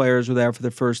Chinese players were there for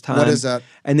the first time. What is that?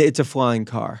 And it's a flying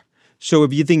car. So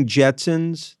if you think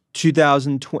Jetsons,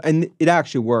 2020, and it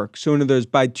actually works. So in other words,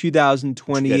 by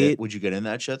 2028, would you get in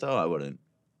that shit though? I wouldn't.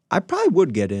 I probably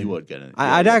would get in. You would get in.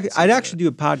 I'd actually do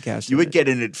a podcast. You would get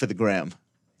in it for the gram.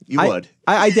 You would.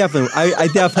 I definitely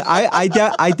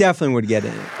would get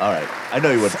in it. All right, I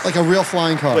know you would. Like a real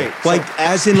flying car. Wait, like so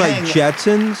as in like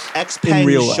Jetsons. Xpeng in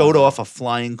real life. showed off a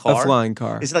flying car. A flying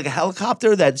car. Is it like a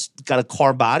helicopter that's got a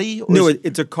car body? Or No,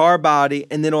 it's a car body,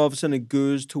 and then all of a sudden it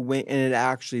goes to wing, and it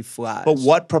actually flies. But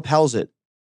what propels it?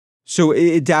 So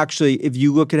it's actually, if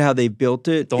you look at how they built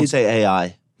it, Don't say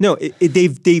AI. No,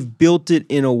 they've built it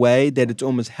in a way that it's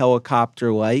almost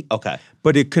helicopter-like. Okay,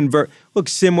 but it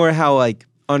looks similar how like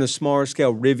on a smaller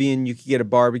scale, Rivian, you could get a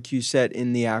barbecue set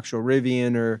in the actual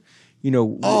Rivian, or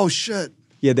Oh shit!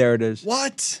 Yeah, there it is.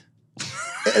 What?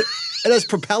 it has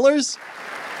propellers.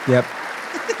 Yep.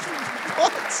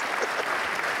 what?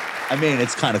 I mean,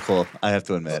 it's kind of cool. I have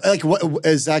to admit. Like, what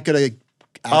is that going to?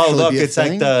 Oh, look, it's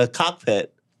thing? like the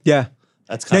cockpit. Yeah.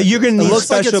 That's now kind of you're going to It need looks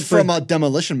like special it's from a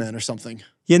Demolition Man or something.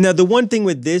 Yeah, now the one thing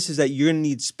with this is that you're going to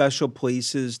need special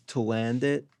places to land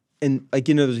it. and like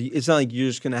it's not like you're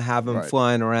just gonna have them Right.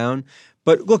 flying around.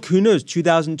 But look, who knows?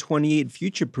 2028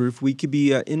 future proof. We could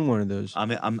be in one of those.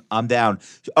 I'm down.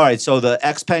 All right, so the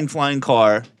Xpeng flying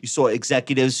car, you saw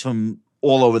executives from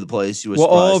all over the place. You were Well,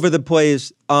 all surprised. over the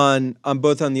place on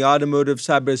both on the automotive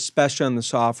side, but especially on the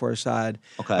software side.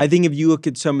 Okay. I think if you look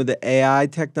at some of the AI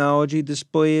technology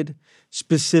displayed,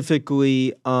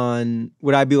 specifically on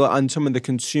on some of the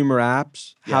consumer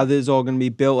apps, how this is all going to be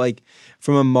built, like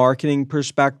from a marketing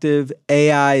perspective,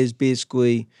 AI is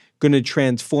basically going to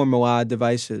transform a lot of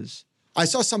devices. I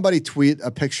saw somebody tweet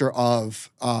a picture of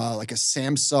like a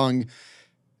Samsung.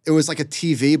 It was like a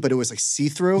TV, but it was like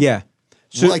see-through. Yeah.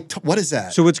 So like, what is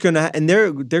that? So what's going to and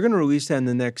they're going to release that in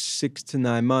the next 6 to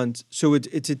 9 months. So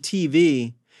it's a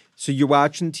TV. So you're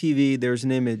watching TV. There's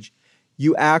an image.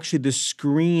 The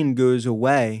screen goes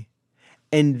away,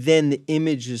 and then the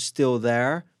image is still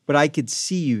there, but I could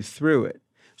see you through it.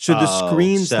 So the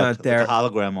screen's sick. not there. Like a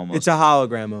hologram almost. It's a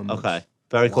hologram almost. Okay,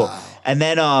 very cool. And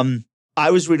then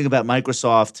I was reading about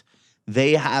Microsoft.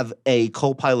 They have a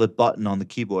Copilot button on the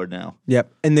keyboard now.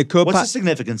 Yep. And the What's the Copilot.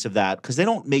 significance of that? Because they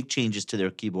don't make changes to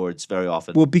their keyboards very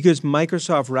often. Well, because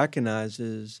Microsoft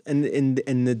recognizes, and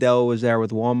Nadella was there with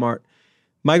Walmart.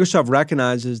 Microsoft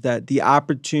recognizes that the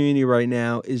opportunity right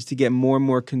now is to get more and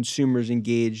more consumers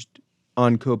engaged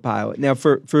on Copilot. Now,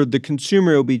 for the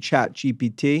consumer, it'll be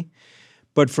ChatGPT,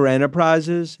 but for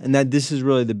enterprises, and that this is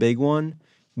really the big one,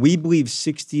 we believe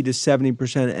 60 to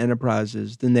 70% of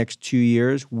enterprises the next 2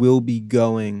 years will be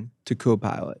going to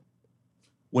Copilot.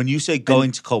 When you say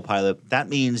going to Copilot, that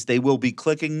means they will be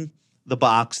clicking the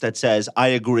box that says, I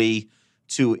agree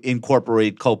to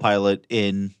incorporate Copilot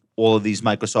in all of these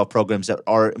Microsoft programs that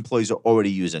our employees are already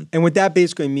using. And what that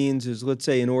basically means is, let's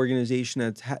say an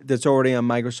organization that's already on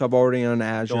Microsoft, already on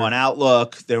Azure. They're on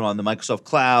Outlook, they're on the Microsoft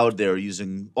Cloud, they're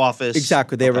using Office.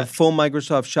 Exactly. They have a Okay. full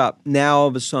Microsoft shop. Now, all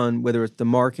of a sudden, whether it's the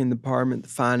marketing department, the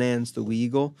finance, the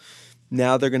legal,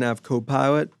 now they're going to have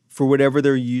Copilot. For whatever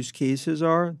their use cases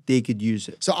are, they could use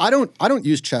it. So I don't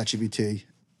use ChatGPT,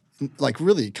 like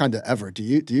really kind of ever. Do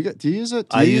you use it? Do you use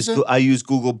it? I use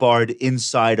Google Bard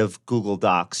inside of Google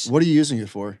Docs. What are you using it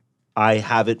for? I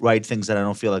have it write things that I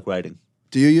don't feel like writing.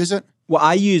 Do you use it? Well,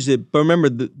 I use it, but remember,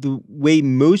 the way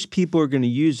most people are going to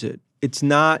use it, it's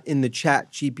not in the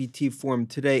Chat GPT form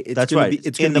today. It's That's gonna right. It's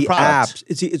It's going in to the be products.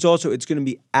 apps. It's going to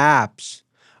be apps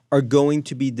are going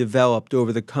to be developed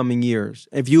over the coming years.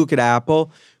 If you look at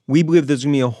Apple, we believe there's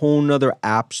going to be a whole nother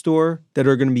app store that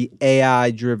are going to be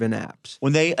AI-driven apps.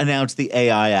 When they announce the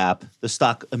AI app, the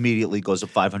stock immediately goes up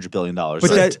 $500 billion.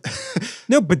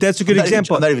 But but that's a good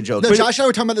example. I'm not even joking. No, Josh and I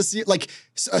were talking about this. Like,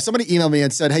 somebody emailed me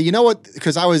and said, "Hey, you know what?"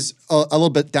 Because I was a little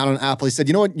bit down on Apple. He said,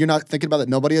 "You know what? You're not thinking about that.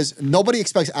 Nobody is. Nobody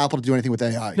expects Apple to do anything with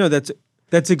AI." No, that's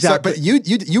So, exactly. but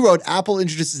you wrote Apple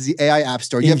introduces the AI App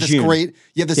Store. You In have this June. great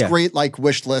Yeah. great like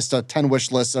wish list, 10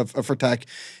 wish lists of for tech,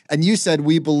 and you said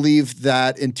we believe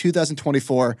that in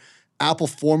 2024, Apple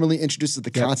formally introduces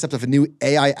the concept of a new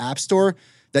AI App Store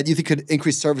that you think could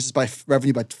increase services by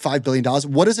revenue by $5 billion.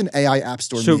 What does an AI App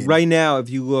Store So mean? right now, if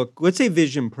you look, let's say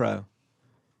Vision Pro.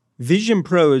 Vision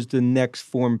Pro is the next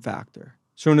form factor.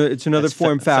 So it's another That's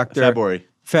form factor.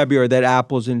 February that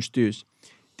Apple's introduced.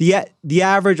 The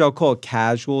average, I'll call it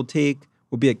casual take,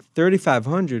 will be like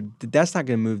 3,500. That's not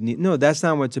going to move. No, that's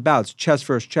not what it's about. It's chess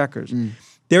versus checkers.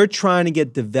 They're trying to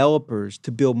get developers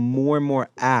to build more and more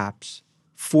apps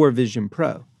for Vision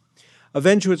Pro.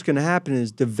 Eventually, what's going to happen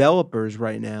is developers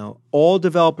right now, all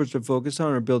developers are focused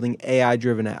on are building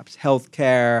AI-driven apps,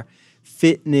 healthcare,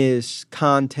 fitness,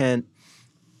 content.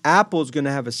 Apple's going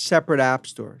to have a separate app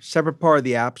store, separate part of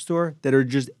the app store that are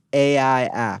just AI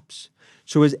apps.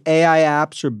 So as AI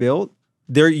apps are built,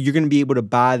 you're going to be able to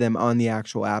buy them on the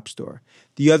actual app store.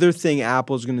 The other thing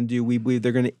Apple's going to do, we believe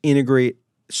they're going to integrate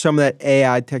some of that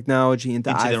AI technology into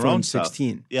Into their own iPhone stuff.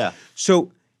 16. Yeah.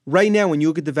 So right now, when you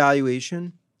look at the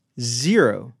valuation,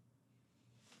 0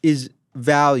 is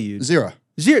valued. Zero.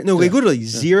 No, like literally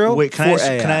 0 Wait, for can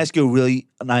AI. I ask you a really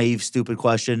naive, stupid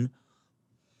question?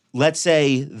 Let's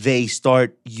say they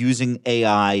start using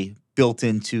AI built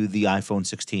into the iPhone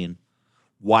 16.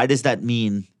 Why does that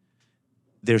mean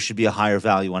there should be a higher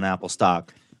value on Apple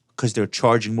stock? Because they're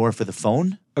charging more for the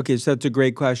phone? Okay, so that's a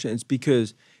great question. It's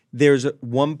because there's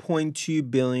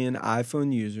 1.2 billion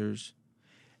iPhone users,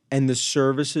 and the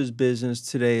services business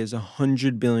today is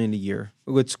 $100 billion a year.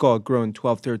 Let's call it growing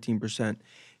 12, 13%.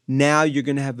 Now you're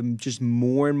going to have just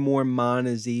more and more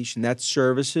monetization. That's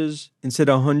services instead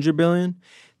of $100 billion.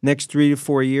 Next 3 to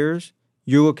 4 years,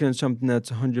 you're looking at something that's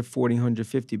 $140,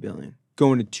 $150 billion.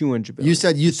 going to 200 billion. You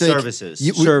said you think Services.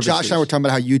 Josh and I were talking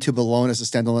about how YouTube alone as a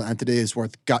standalone entity is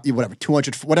worth whatever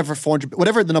 200, whatever 400,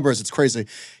 whatever the number is. It's crazy.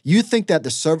 You think that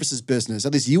the services business,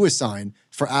 at least you assign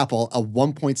for Apple, a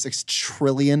 $1.6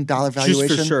 trillion valuation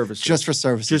Just for services. Just for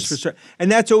services.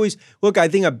 And that's always look. I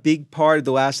think a big part of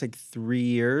the last 3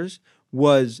 years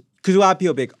was because a lot of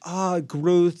people be like,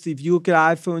 growth. If you look at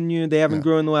iPhone, they haven't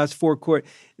grown in the last 4 quarters.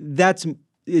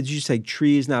 It's just like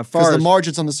trees, not Because forests. the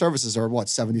margins on the services are what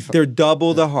 75. They're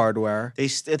double the hardware, They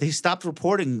stopped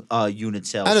reporting unit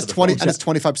sales. And for it's the 20. phones. And it's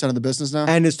 25% of the business now.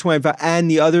 and it's 25.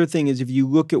 And the other thing is, if you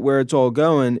look at where it's all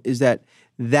going, is that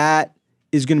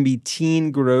is going to be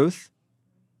teen growth.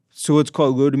 So let's call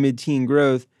it low to mid-teen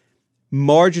growth.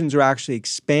 Margins are actually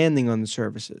expanding on the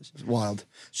services. It's wild.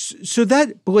 So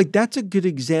that's a good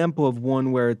example of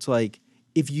one where it's like,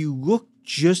 if you look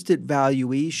just at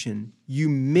valuation, you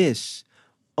miss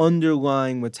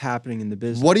underlying what's happening in the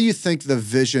business. What do you think the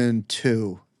Vision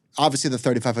 2? Obviously, the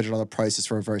 $3,500 price is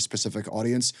for a very specific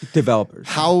audience. Developers.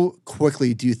 How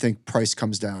quickly do you think price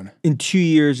comes down? In 2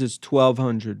 years, it's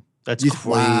 1,200. That's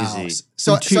Wow. crazy.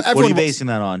 So What are everyone you basing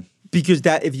that on? Because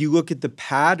if you look at the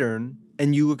pattern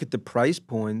and you look at the price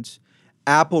points,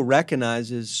 Apple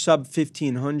recognizes sub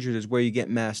 1,500 is where you get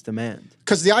mass demand.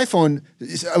 Because the iPhone,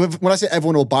 when I say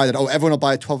everyone will buy that, everyone will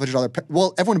buy a $1,200.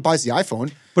 Well, everyone buys the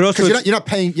iPhone, But also because you're not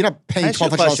paying Can I ask you a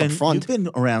 $1,200 question? up front. You've been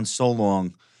around so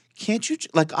long. Can't you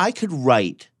I could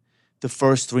write the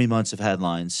first 3 months of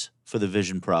headlines for the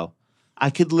Vision Pro.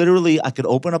 I could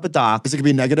open up a doc. Is it gonna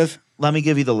be negative? Let me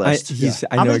give you the list.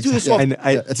 I I'm know gonna do this off.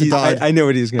 It's a dog. I know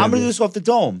what he's going to do. I'm gonna do this off the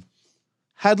dome.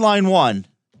 Headline 1,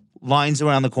 lines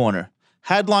around the corner.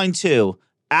 Headline 2,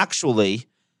 actually,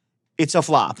 it's a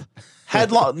flop.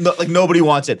 Headline, nobody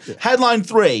wants it. Headline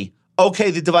 3,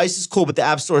 okay, the device is cool, but the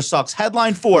App Store sucks.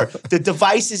 Headline 4, the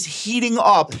device is heating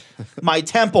up my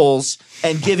temples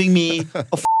and giving me a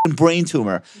f***ing brain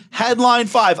tumor. Headline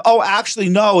 5, oh, actually,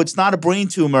 no, it's not a brain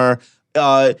tumor.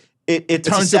 It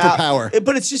turns out, superpower.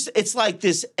 but it's like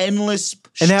this endless.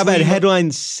 And how about stream of-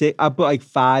 headline 6? I'll put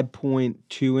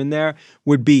 5.2 in there,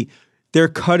 would be they're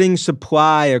cutting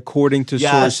supply according to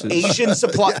Yes, sources.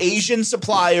 Asian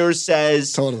suppliers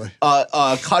says Totally.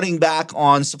 Cutting back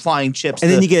on supplying chips, And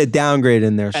then you get a downgrade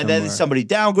in there and somewhere. then somebody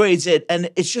downgrades it, and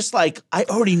it's just like I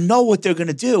already know what they're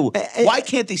gonna do. Why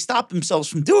can't they stop themselves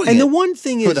from doing it? And the one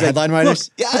thing is, the headline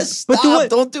writers? Yes, but stop!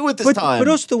 Don't do it this time. But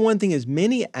also the one thing is,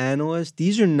 many analysts,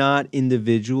 these are not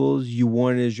individuals you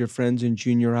wanted as your friends in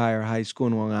junior high or high school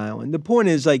in Long Island. The point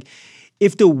is,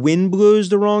 if the wind blows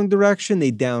the wrong direction, they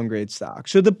downgrade stock.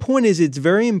 So the point is, it's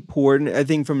very important, I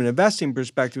think, from an investing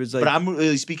perspective. It's but I'm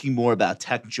really speaking more about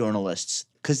tech journalists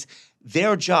because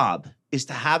their job is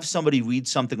to have somebody read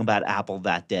something about Apple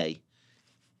that day.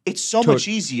 It's so much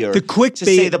easier The clickbait- to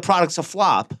say the product's a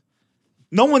flop.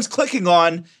 No one's clicking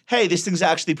on, hey, this thing's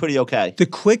actually pretty okay. the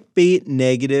clickbait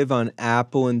negative on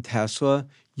Apple and Tesla,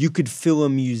 you could fill a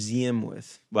museum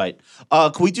with. Right.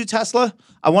 Can we do Tesla?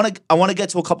 I want to get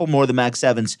to a couple more of the Max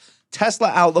 7s. Tesla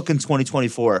outlook in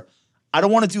 2024. I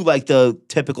don't want to do the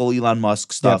typical Elon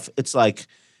Musk stuff. It's like,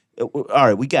 all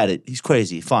right, we get it. He's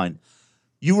crazy. Fine.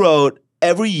 You wrote,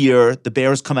 every year the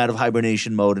bears come out of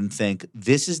hibernation mode and think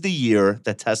this is the year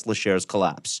that Tesla shares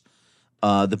collapse.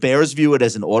 The bears view it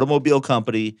as an automobile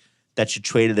company that should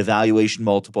trade at a valuation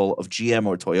multiple of GM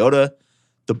or Toyota.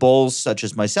 The bulls, such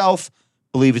as myself,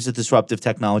 believe it's a disruptive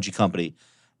technology company.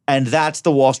 And that's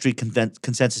the Wall Street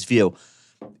consensus view.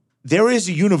 There is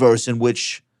a universe in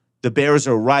which the bears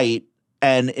are right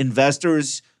and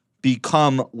investors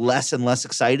become less and less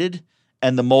excited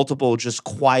and the multiple just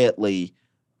quietly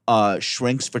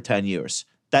shrinks for 10 years.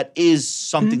 That is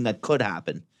something that could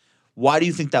happen. Why do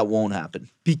you think that won't happen?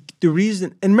 The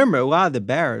reason, and remember, a lot of the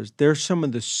bears, they're some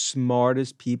of the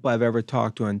smartest people I've ever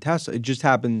talked to on Tesla. It just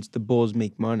happens the bulls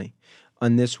make money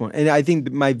on this one. And I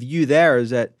think my view there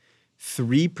is that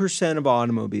 3% of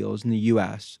automobiles in the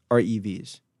U.S. are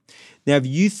EVs. Now, if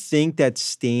you think that's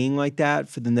staying like that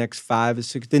for the next 5 or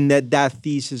 6, then that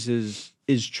thesis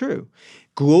is true.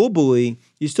 Globally,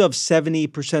 you still have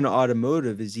 70% of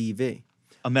automotive is EV.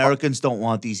 Americans don't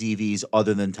want these EVs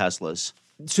other than Teslas.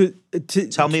 So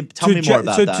Tell me more about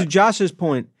that. So to Josh's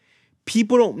point,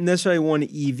 people don't necessarily want an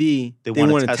EV. They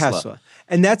want a Tesla.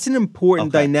 And that's an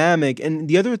important dynamic. And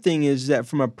the other thing is that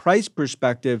from a price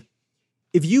perspective,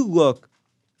 if you look,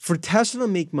 for Tesla to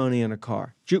make money on a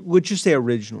car, let's just say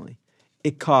originally,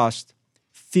 it cost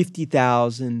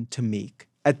 $50,000 to make.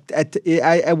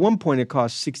 At one point, it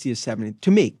cost $60 or $70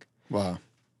 to make. Wow.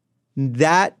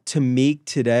 That to make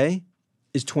today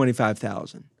is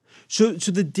 $25,000. So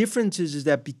the difference is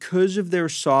that because of their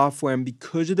software and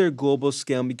because of their global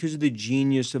scale and because of the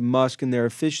genius of Musk and their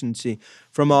efficiency,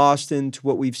 from Austin to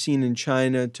what we've seen in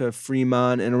China to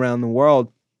Fremont and around the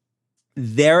world,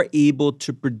 they're able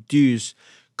to produce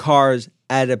cars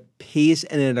at a pace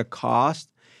and at a cost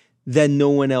that no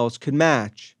one else could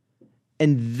match.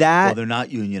 And that Well, they're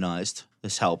not unionized.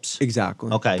 This helps.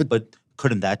 exactly. Okay, but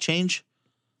couldn't that change?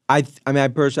 I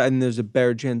personally, I think there's a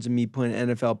better chance of me playing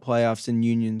NFL playoffs and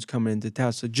unions coming into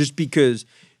Tesla, just because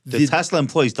The Tesla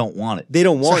employees don't want it. they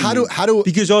don't So want. how do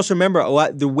because also remember a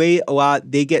lot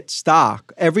they get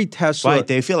stock. Every Tesla, Right,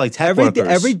 they feel like tech every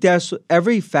workers.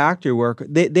 every factory worker,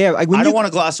 they have like when I you don't want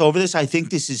to gloss over this. I think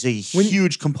this is a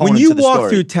huge component when you to the walk story.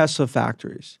 through Tesla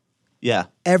factories, Yeah,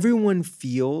 everyone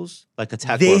feels like a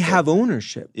tech they worker. have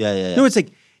ownership. Yeah. No, it's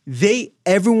like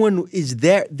everyone is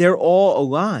there. They're all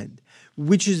aligned,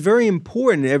 which is very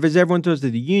important. As everyone goes to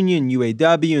the union,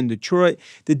 UAW, and Detroit,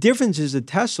 the difference is that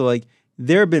Tesla, like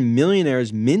there have been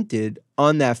millionaires minted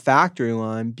on that factory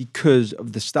line because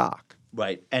of the stock.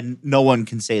 Right, and no one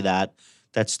can say that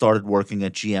started working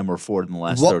at GM or Ford in the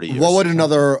last what, 30 years. what would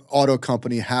another auto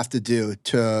company have to do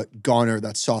to garner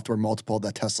that software multiple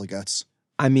that Tesla gets?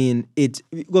 I mean,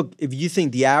 look, if you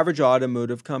think the average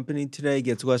automotive company today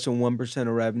gets less than 1% of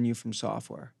revenue from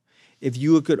software, if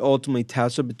you look at ultimately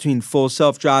Tesla between full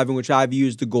self-driving, which I've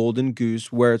used the golden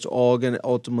goose, where it's all going to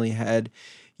ultimately head,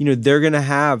 they're going to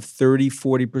have 30,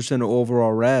 40% of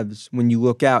overall revs when you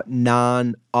look out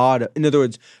non-auto. In other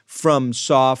words, from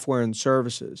software and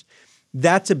services.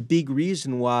 That's a big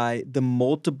reason why the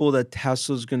multiple that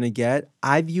Tesla's going to get,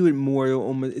 I view it more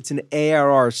almost, it's an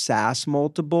ARR SaaS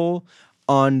multiple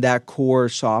on that core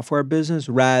software business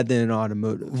rather than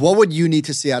automotive. What would you need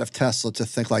to see out of Tesla to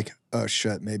think like, oh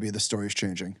shit, maybe the story's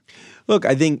changing? Look,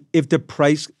 I think if the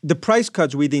price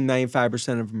cuts, we think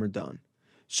 95% of them are done.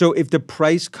 So if the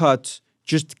price cuts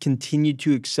just continue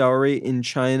to accelerate in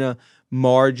China,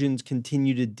 margins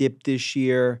continue to dip this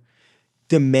year,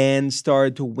 demand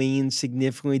started to wane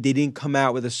significantly. They didn't come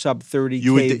out with a sub 30K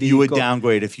you would vehicle.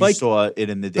 downgrade if you Like- saw it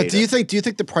in the data. But do you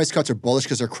think the price cuts are bullish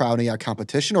because they're crowding out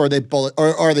competition, or are they or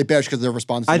are they bearish because they're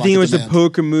responding to I lack think it of was demand? a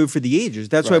poker move for the ages.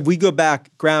 That's why Right. if we go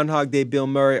back, Groundhog Day, Bill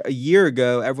Murray, a year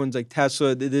ago, everyone's like,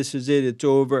 Tesla, this is it, it's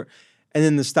over. And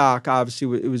then the stock,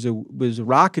 obviously, it was a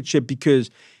rocket ship because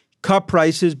cut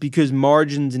prices, because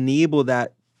margins enable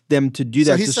them to do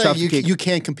So that. he's to saying suffocate. you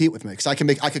can't compete with me because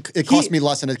it costs me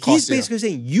less than it He's costs you. basically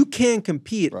saying you can't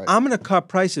compete. Right. I'm going to cut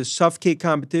prices, suffocate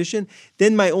competition.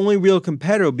 Then my only real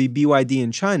competitor will be BYD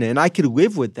in China, and I could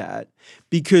live with that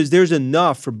because there's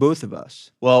enough for both of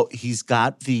us. Well, he's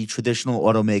got the traditional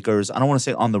automakers, I don't want to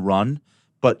say on the run,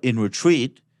 but in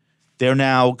retreat. They're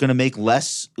now going to make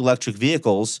less electric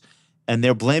vehicles, and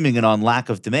they're blaming it on lack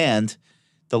of demand.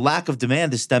 The lack of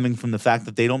demand is stemming from the fact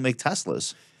that they don't make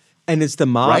Teslas. And it's the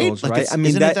models, Like, right? it's- I mean,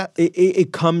 isn't it that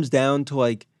it comes down to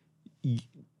like,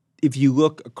 if you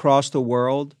look across the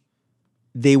world,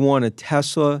 they want a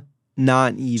Tesla,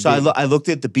 not an EV. So I looked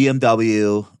at the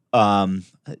BMW,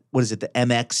 what is it, the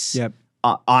MX, Yep.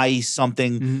 I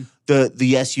something, Mhm.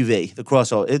 the SUV, the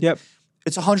crossover. Yep.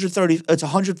 It's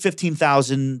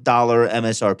 $115,000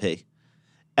 MSRP,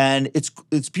 and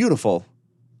it's beautiful.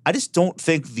 I just don't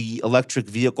think the electric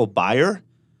vehicle buyer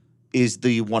is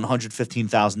the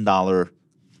 $115,000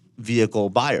 vehicle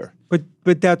buyer.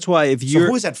 But that's why if So you're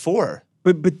who is that for?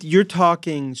 but you're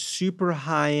talking super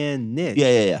high end niche.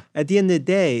 Yeah. At the end of the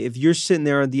day, if you're sitting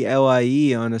there on the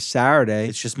LIE on a Saturday,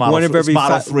 It's just Model one of th- it's every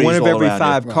Model 3s one of all every around you.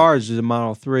 five Right. cars is a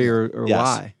Model 3 or Yes.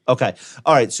 Y. Okay.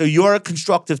 All right. So you're a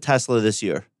constructive Tesla this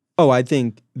year. Oh, I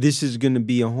think this is going to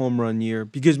be a home run year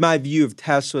because my view of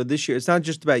Tesla this year, it's not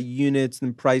just about units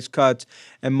and price cuts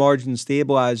and margin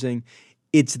stabilizing.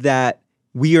 It's that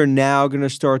we are now going to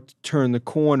start to turn the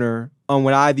corner on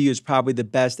what I view as probably the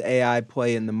best AI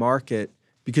play in the market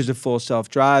because of full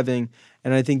self-driving.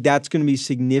 And I think that's going to be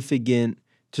significant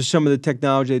to some of the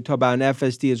technology they talk about in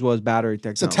FSD as well as battery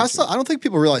So technology. Tesla, I don't think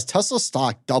people realize Tesla's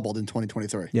stock doubled in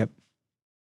 2023. Yep.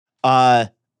 I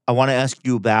want to ask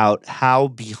you about how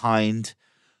behind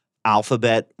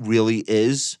Alphabet really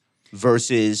is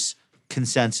versus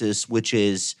consensus, which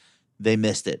is they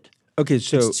missed it. Okay,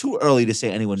 so It's too early to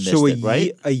say anyone missed so it,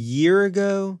 right? a year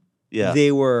ago, Yeah.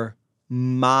 they were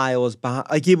miles behind.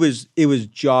 Like it was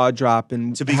jaw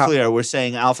dropping. To be clear, we're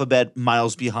saying Alphabet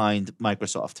miles behind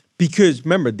Microsoft. because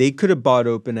remember they could have bought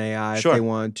OpenAI Sure. if they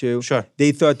wanted to. Sure.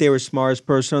 They thought they were smartest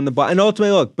person on the block, and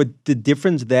ultimately, look. But the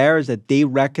difference there is that they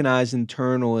recognize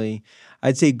internally.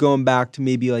 I'd say going back to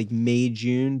maybe like May,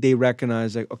 June, they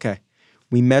recognize like, okay,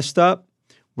 we messed up.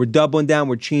 We're doubling down.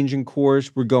 We're changing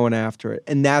course. We're going after it,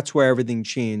 and that's where everything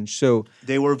changed. So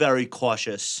They were very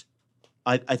cautious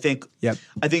I think Yep.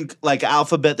 I think like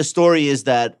Alphabet, the story is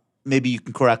that, maybe you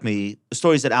can correct me, the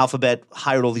story is that Alphabet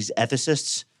hired all these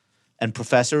ethicists and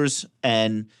professors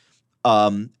and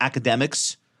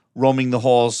academics roaming the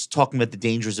halls talking about the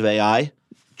dangers of AI.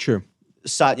 True.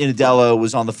 Satya Nadella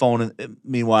was on the phone,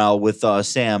 meanwhile, with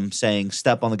Sam saying,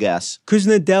 step on the gas. Because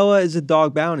Nadella is a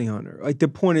dog bounty hunter. Like the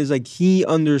point is, like he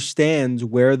understands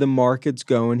where the market's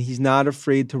going. He's not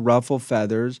afraid to ruffle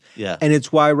feathers. Yeah. And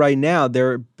it's why right now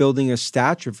they're building a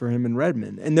statue for him in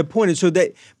Redmond. And the point is, so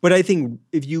that, but I think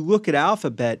if you look at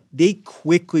Alphabet, they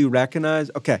quickly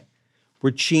recognize, okay, we're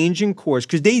changing course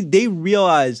because they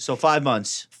realize So 5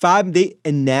 months.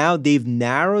 and now they've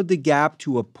narrowed the gap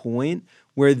to a point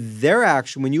where they're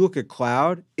actually, when you look at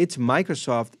cloud, it's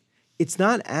Microsoft. It's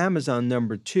not Amazon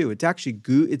number 2. It's actually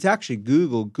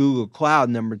Google Cloud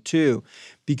number 2,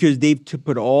 because they've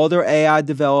put all their AI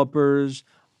developers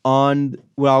on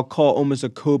what I'll call almost a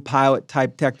co-pilot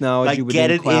type technology Like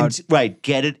within cloud.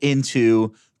 get it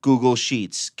into Google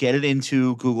Sheets, get it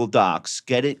into Google Docs,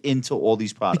 get it into all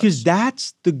these products. Because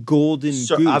that's the golden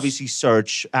goose. Obviously,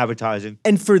 search, advertising.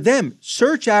 And for them,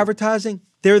 search advertising,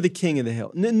 they're the king of the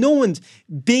hill.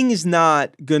 Bing is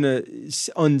not going to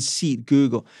unseat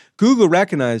Google. Google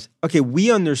recognized, okay,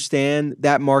 we understand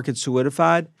that market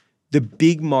solidified. The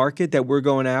big market that we're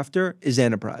going after is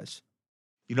enterprise.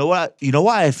 You know what? You know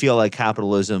why I feel like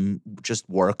capitalism just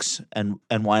works, and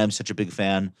why I'm such a big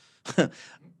fan?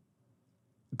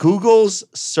 Google's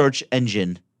search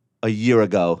engine a year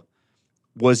ago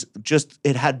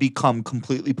it had become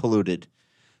completely polluted.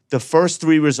 The first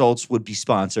 3 results would be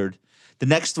sponsored. The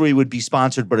next 3 would be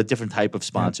sponsored, but a different type of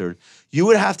sponsored. You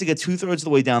would have to get 2/3 of the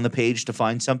way down the page to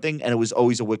find something, and it was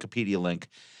always a Wikipedia link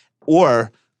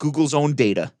or Google's own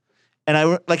data.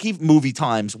 And like even movie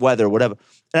times, weather, whatever.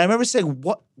 And I remember saying,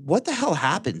 what the hell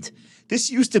happened?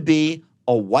 This used to be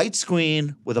a white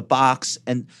screen with a box.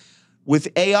 And with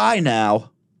AI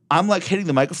now, I'm like hitting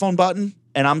the microphone button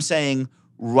and I'm saying,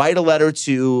 write a letter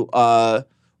to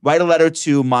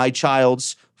my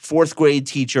child's 4th grade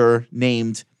teacher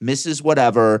named Mrs.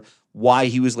 Whatever, why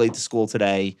he was late to school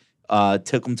today,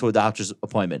 took him to a doctor's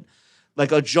appointment.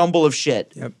 Like a jumble of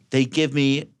shit. Yep. They give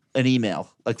me an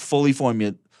email, like fully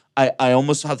formulated. I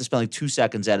almost have to spend like 2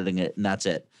 seconds editing it, and that's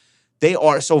it. They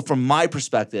are, so from my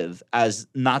perspective, as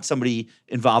not somebody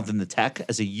involved in the tech,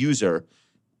 as a user,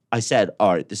 I said,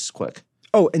 all right, this is quick.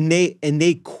 Oh, and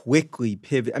they quickly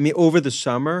pivot. I mean, over the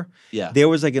summer, Yeah. there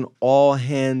was like an all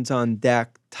hands on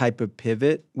deck type of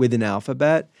pivot within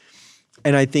Alphabet.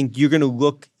 And I think you're going to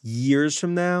look years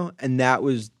from now, and that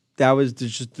was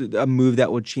just a move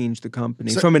that will change the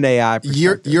company from an AI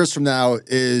perspective. Years from now,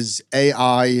 is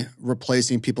AI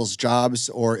replacing people's jobs,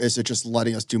 or is it just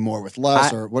letting us do more with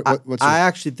less? I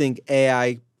actually think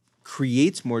AI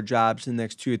creates more jobs in the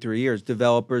next 2 or 3 years.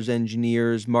 Developers,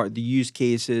 engineers, the use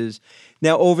cases.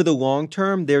 Now, over the long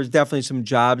term, there's definitely some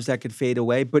jobs that could fade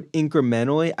away, but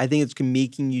incrementally, I think it's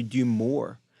making you do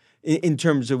more in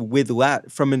terms of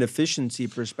from an efficiency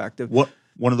perspective.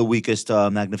 One of the weakest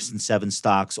Magnificent Seven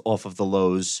stocks off of the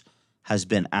lows has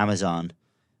been Amazon.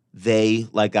 They,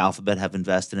 like Alphabet, have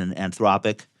invested in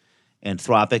Anthropic.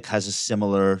 Anthropic has a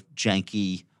similar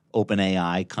janky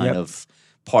OpenAI kind of.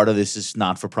 Part of this is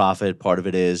not for profit. Part of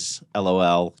it is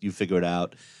LOL. You figure it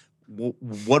out.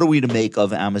 What are we to make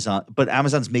of Amazon? But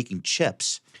Amazon's making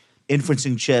chips,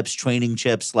 inferencing chips, training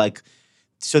chips.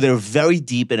 So they're very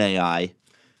deep in AI,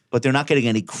 but they're not getting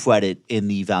any credit in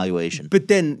the valuation. But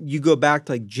then you go back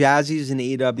to like Jazzy's an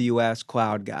AWS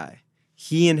cloud guy.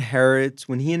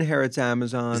 When he inherits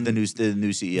Amazon, the new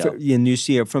CEO. New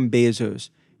CEO from Bezos.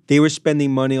 They were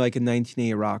spending money like a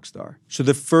 1980 rock star. So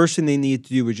the first thing they needed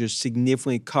to do was just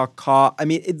significantly cut costs. I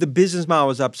mean, the business model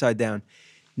was upside down.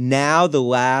 Now the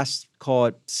last, call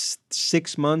it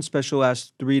 6 months, especially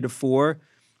last 3 to 4,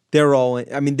 they're all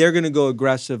in. I mean, they're going to go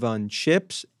aggressive on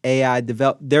chips, AI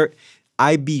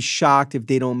I'd be shocked if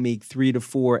they don't make 3 to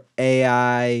 4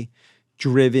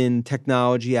 AI-driven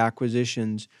technology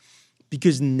acquisitions,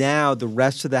 because now the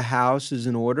rest of the house is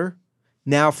in order.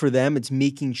 Now for them, it's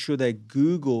making sure that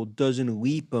Google doesn't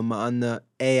leap them on the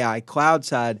AI cloud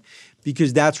side,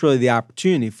 because that's really the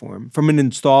opportunity for them from an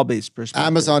install-based perspective.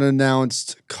 Amazon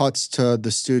announced cuts to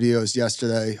the studios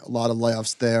yesterday. A lot of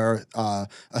layoffs there. A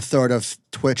third of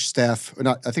Twitch staff,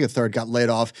 I think a third got laid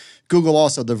off. Google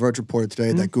also, The Verge reported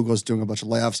today that Google is doing a bunch of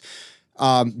layoffs.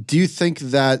 Do you think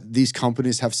that these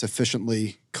companies have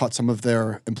sufficiently cut some of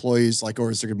their employees,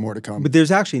 or is there more to come? But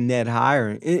there's actually net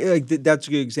hiring. That's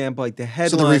a good example. Like the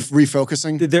headline. So they're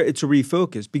refocusing? It's a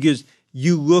refocus, because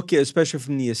you look at, especially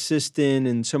from the assistant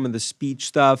and some of the speech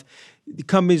stuff, the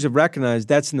companies have recognized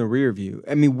that's in the rear view.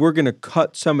 I mean, we're going to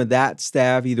cut some of that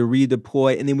staff, either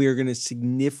redeploy, and then we are going to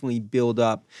significantly build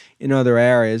up in other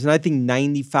areas. And I think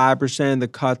 95% of the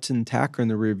cuts in tech are in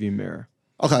the rear view mirror.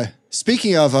 Okay.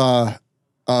 Speaking of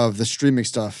the streaming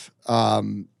stuff,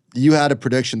 you had a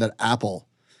prediction that Apple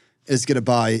is going to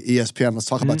buy ESPN. Let's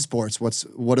talk about sports. What's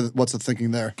the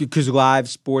thinking there? Because live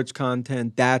sports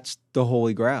content, that's the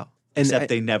holy grail. And Except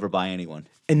they never buy anyone.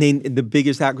 And then the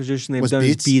biggest acquisition they've done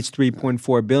Beats? is Beats,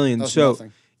 $3.4 billion. That's So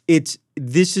nothing.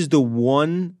 this is the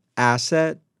one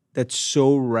asset that's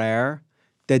so rare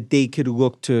that they could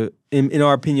look to, in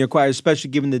our opinion, acquire,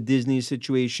 especially given the Disney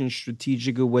situation,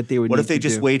 strategically what they would What need if they to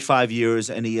just do. wait 5 years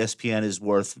and ESPN is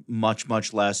worth much,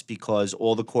 much less because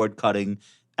all the cord cutting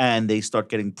and they start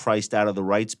getting priced out of the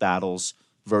rights battles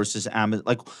versus Amazon?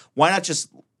 Like, why not just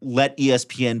let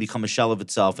ESPN become a shell of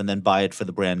itself and then buy it for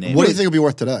the brand name? What do you think it'll be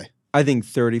worth today? I think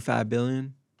 $35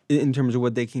 billion in terms of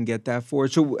what they can get that for.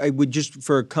 So I would just,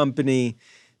 for a company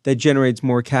that generates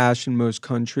more cash in most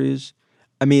countries,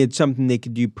 I mean, it's something they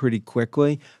could do pretty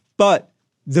quickly. But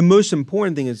the most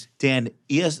important thing is, Dan,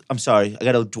 I'm sorry, I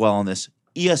got to dwell on this.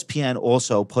 ESPN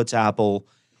also puts Apple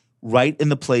right in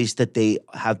the place that they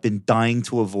have been dying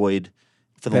to avoid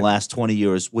for the last 20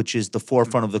 years, which is the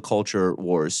forefront of the culture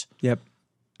wars. yep,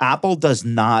 Apple does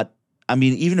not, I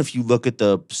mean, even if you look at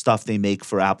the stuff they make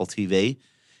for Apple TV,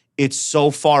 it's so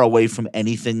far away from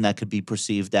anything that could be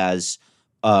perceived as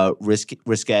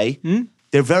risque.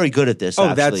 They're very good at this,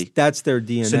 actually. that's their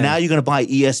DNA. So now you're going to buy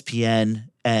ESPN,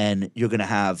 and you're going to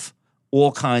have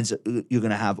all kinds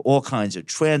of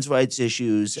trans rights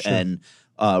issues and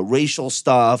racial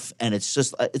stuff, and it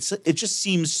just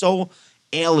seems so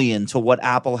alien to what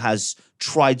Apple has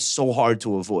tried so hard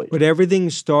to avoid. But everything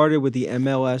started with the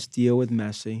MLS deal with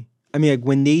Messi. I mean, like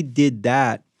when they did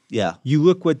that, Yeah, you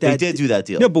look what that they did do that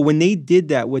deal. No, but when they did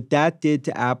that, what that did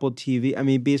to Apple TV, I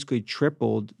mean, basically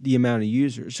tripled the amount of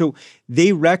users. So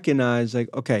they recognize, like,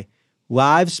 okay,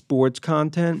 live sports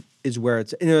content is where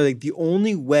it's, like the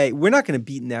only way, we're not going to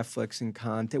beat Netflix in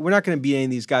content. We're not going to beat any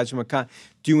of these guys from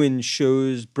doing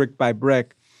shows brick by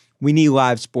brick. We need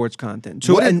live sports content.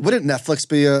 So Wouldn't Netflix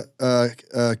be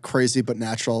a crazy but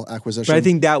natural acquisition? But I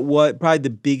think that was probably the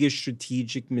biggest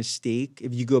strategic mistake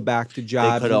if you go back to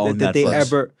jobs coulda owned that they Netflix.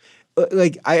 ever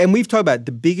and we've talked about it,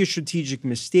 the biggest strategic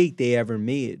mistake they ever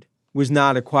made was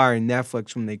not acquiring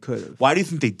Netflix when they could have. Why do you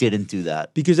think they didn't do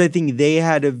that? Because I think they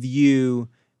had a view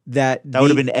that That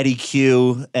would have been Eddie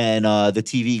Q and the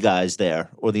TV guys there,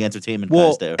 or the entertainment well,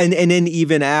 guys there. and then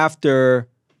even after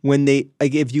when they,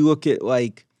 like, if you look at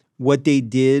like what they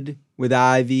did with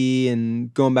Ivy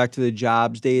and going back to the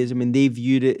Jobs days, I mean, they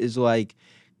viewed it as like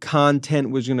content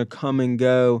was going to come and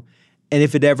go. And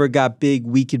if it ever got big,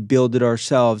 we could build it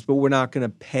ourselves, but we're not going to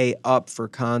pay up for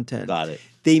content. Got it.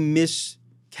 They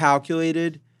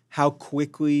miscalculated how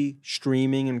quickly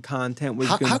streaming and content was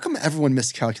going How come everyone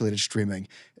miscalculated streaming?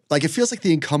 Like, it feels like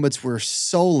the incumbents were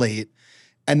so late,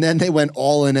 and then they went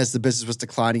all in as the business was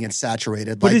declining and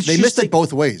saturated. But Like, it's they just missed like- it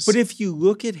both ways. But if you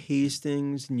look at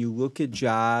Hastings and you look at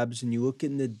Jobs and you look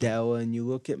at Nadella and you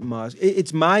look at Musk,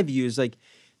 it's my view is like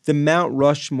the Mount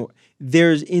Rushmore.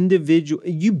 There's individual,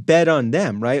 you bet on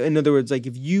them, right? In other words, like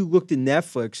if you looked at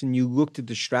Netflix and you looked at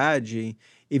the strategy,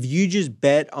 if you just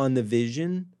bet on the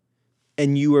vision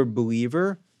and you were a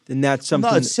believer, then that's something.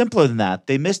 No, it's simpler than that.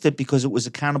 They missed it because it was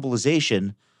a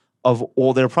cannibalization of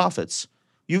all their profits.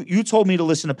 You told me to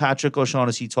listen to Patrick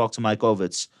O'Shaughnessy talk to Mike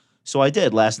Ovitz. So I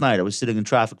did last night. I was sitting in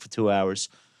traffic for 2 hours.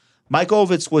 Mike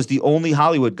Ovitz was the only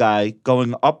Hollywood guy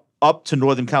going up to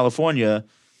Northern California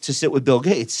to sit with Bill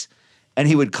Gates. And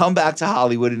he would come back to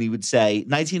Hollywood and he would say,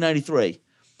 1993,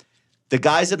 the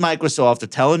guys at Microsoft are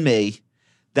telling me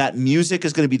that music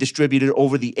is going to be distributed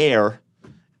over the air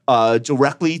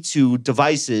directly to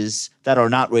devices that are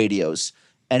not radios.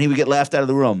 And he would get laughed out of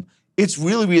the room. It's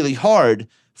really, really hard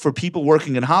for people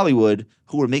working in Hollywood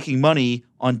who are making money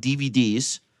on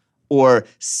DVDs or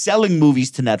selling movies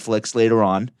to Netflix later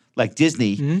on, like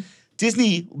Disney.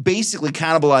 Disney basically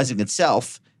cannibalizing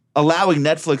itself, allowing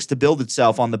Netflix to build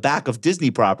itself on the back of Disney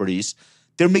properties.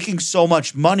 They're making so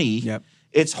much money. Yep.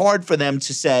 It's hard for them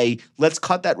to say, let's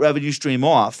cut that revenue stream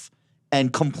off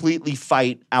and completely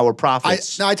fight our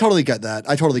profits. I totally get that.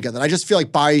 I just feel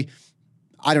like by,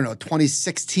 I don't know,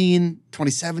 2016,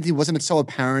 2017, wasn't it so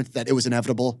apparent that it was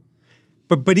inevitable?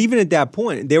 But even at that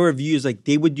point, there were views like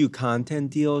they would do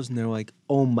content deals and they're like,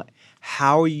 oh my,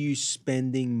 how are you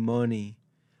spending money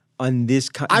on this.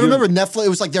 I remember Netflix. It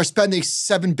was like they're spending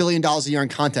 $7 billion a year on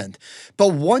content.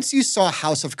 But once you saw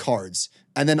House of Cards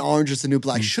and then Orange is the New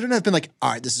Black, shouldn't it have been like,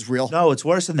 all right, this is real. No, it's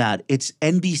worse than that. It's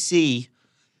NBC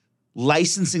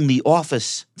licensing The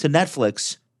Office to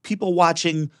Netflix. People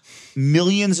watching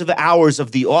millions of hours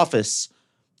of The Office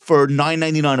for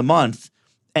 $9.99 a month,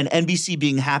 and NBC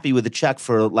being happy with a check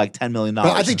for like $10 million. But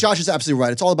I think Josh is absolutely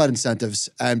right. It's all about incentives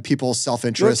and people's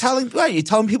self-interest. You're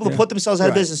telling people to put themselves out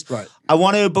of business. Right. I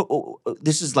want to.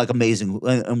 This is like amazing,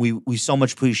 and we so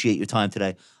much appreciate your time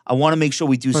today. I want to make sure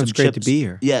we do some. It's great chips. to be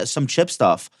here. Yeah, some chip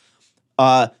stuff.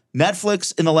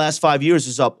 Netflix in the last 5 years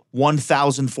is up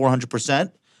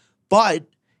 1,400%, but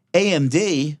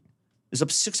AMD is up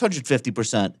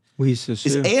 650%. Is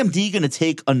AMD going to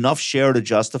take enough share to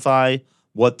justify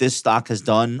what this stock has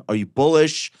done? Are you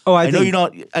bullish? I know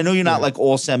you're not like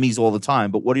all semis all the time,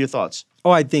 but what are your thoughts?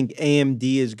 I think AMD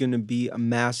is going to be a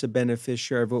massive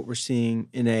beneficiary of what we're seeing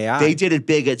in AI. They did it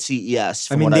big at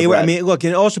CES. Look,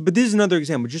 and also, but this is another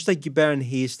example. Just like you bet on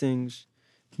Hastings,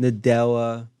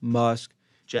 Nadella, Musk,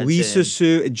 Jensen. Lisa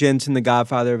Su, Jensen, the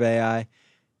godfather of AI.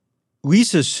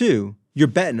 Lisa Su, you're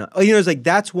betting on. It's like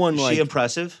that's one. Is like, she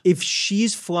impressive? If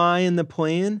she's flying the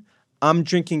plane, I'm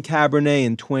drinking Cabernet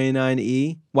in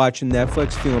 29E, watching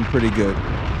Netflix, feeling pretty good.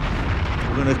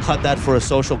 We're going to cut that for a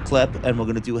social clip, and we're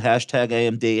going to do hashtag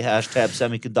AMD, hashtag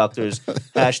semiconductors,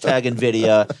 hashtag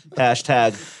NVIDIA,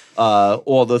 hashtag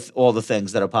all the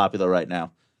things that are popular right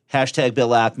now. Hashtag Bill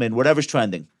Ackman, whatever's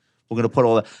trending. We're going to put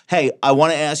all that. Hey, I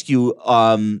want to ask you,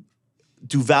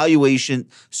 do valuation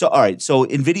 – so all right, so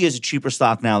NVIDIA is a cheaper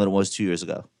stock now than it was 2 years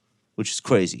ago, which is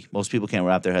crazy. Most people can't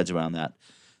wrap their heads around that.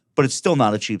 But it's still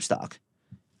not a cheap stock.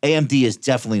 AMD is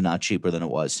definitely not cheaper than it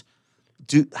was.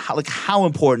 How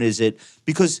important is it?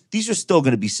 Because these are still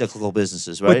going to be cyclical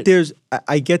businesses, right? But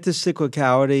I get the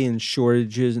cyclicality and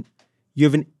shortages. You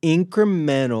have an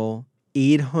incremental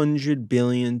 800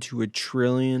 billion to $1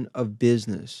 trillion of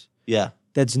business. Yeah.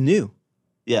 That's new.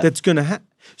 Yeah. That's going to happen.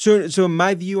 So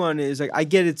my view on it is like, I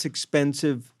get it's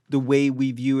expensive the way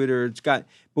we view it,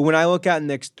 but when I look out in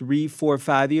the next 3, 4,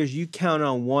 5 years, you count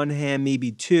on one hand,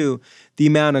 maybe two, the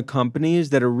amount of companies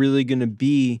that are really going to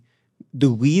be the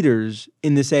leaders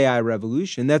in this AI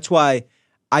revolution. That's why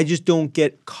I just don't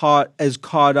get caught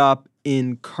up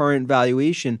in current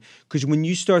valuation, because when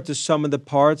you start to sum of the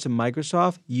parts of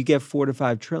Microsoft, you get 4 to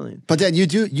 5 trillion. But then you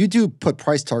do put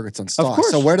price targets on stocks. Of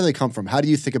course. So where do they come from? How do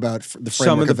you think about the framework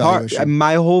Sum of the valuation? parts.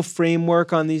 My whole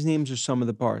framework on these names are sum of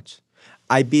the parts.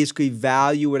 I basically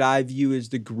value what I view as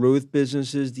the growth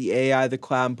businesses, the AI, the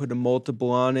cloud, and put a multiple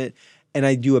on it. And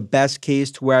I do a best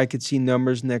case to where I could see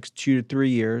numbers next 2 to 3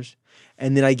 years.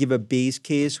 And then I give a base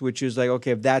case, which is like,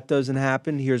 okay, if that doesn't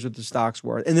happen, here's what the stock's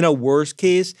worth. And then a worst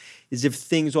case is if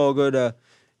things all go to,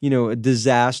 a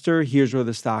disaster, here's where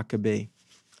the stock could be.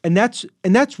 And that's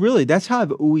how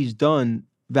I've always done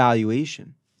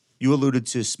valuation. You alluded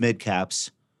to SMID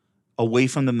caps away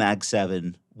from the Mag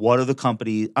 7. What are the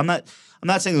companies? I'm not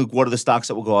saying like what are the stocks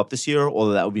that will go up this year,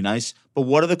 although that would be nice. But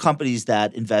what are the companies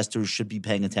that investors should be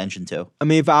paying attention to? I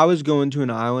mean, if I was going to an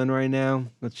island right now,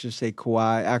 let's just say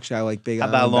Kauai. Actually, I like Big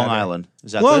Island. How about Long better. Island?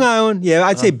 Is that Long good? Island? Yeah,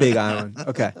 I'd say Big Island.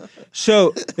 Okay.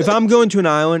 So if I'm going to an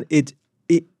island,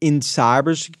 in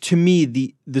cyber, to me,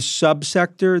 the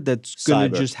subsector that's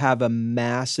going to just have a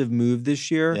massive move this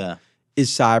year is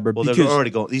cyber. Well,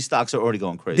 because these stocks are already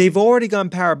going crazy. They've already gone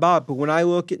parabolic, but when I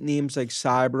look at names like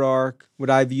CyberArk, what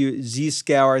I view,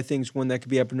 Zscaler, I think is one that could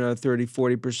be up another 30,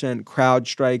 40%.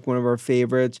 CrowdStrike, one of our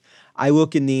favorites. I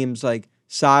look at names like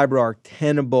CyberArk,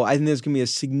 Tenable. I think there's going to be a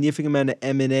significant amount of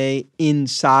M&A in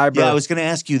cyber. Yeah, I was going to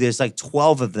ask you, there's like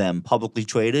 12 of them publicly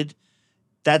traded.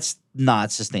 That's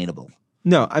not sustainable.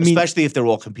 No, I mean, especially if they're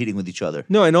all competing with each other.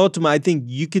 No, and ultimately, I think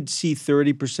you could see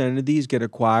 30% of these get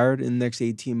acquired in the next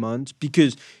 18 months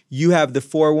because you have the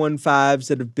 415s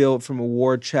that have built from a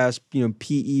war chest,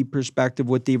 PE perspective,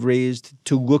 what they've raised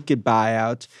to look at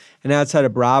buyouts. And outside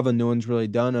of Bravo, no one's really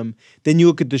done them. Then you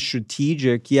look at the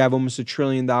strategic, you have almost $1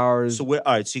 trillion. So all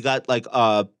right, so you got like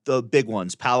the big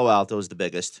ones. Palo Alto is the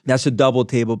biggest. That's a double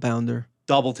table pounder.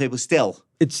 Double table still.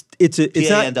 It's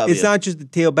not just the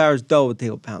tail pounder, it's double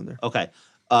table pounder. Okay.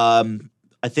 I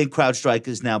think CrowdStrike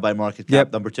is now by market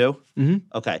cap number 2. Mm-hmm.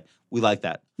 Okay. We like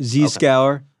that.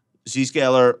 Zscaler. Okay.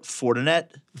 Zscaler, Fortinet.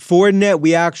 Fortinet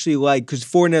we actually like because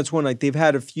Fortinet's one, like they've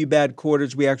had a few bad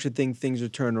quarters. We actually think things are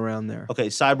turning around there. Okay.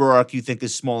 CyberArk you think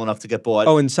is small enough to get bought.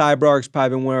 Oh, and CyberArk's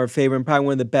probably been one of our favorite and probably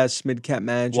one of the best mid-cap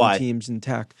management teams in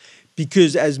tech.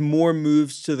 Because as more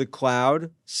moves to the cloud,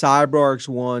 CyberArk's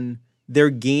one. They're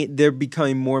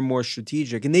becoming more and more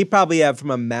strategic. And they probably have,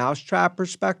 from a mousetrap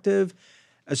perspective,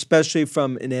 especially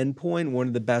from an endpoint, one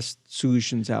of the best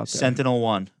solutions out there.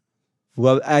 SentinelOne.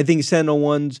 Well, I think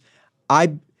SentinelOne's.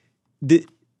 The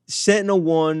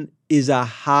SentinelOne is a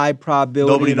high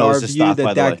probability Nobody in knows our the view stock,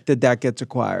 by the way. that gets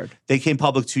acquired. They came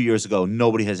public 2 years ago.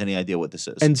 Nobody has any idea what this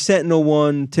is. And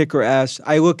SentinelOne, ticker S.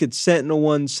 I look at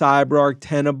SentinelOne, CyberArk,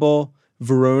 Tenable,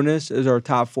 Varonis as our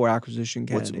top 4 acquisition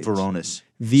What's candidates. Varonis?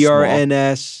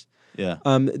 VRNS. Yeah.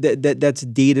 That's a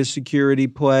data security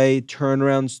play.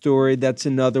 Turnaround story. That's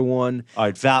another one. All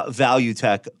right. Value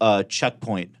Tech,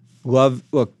 Checkpoint.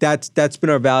 Look, that's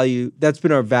been our value. That's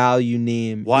been our value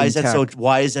name. Why in is that tech.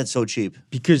 Why is that so cheap?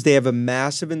 Because they have a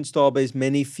massive install base.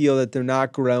 Many feel that they're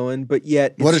not growing, but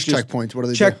yet What it's is just- Checkpoint? What do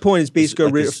they do? Checkpoint is basically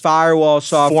like a this firewall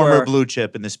software. Former blue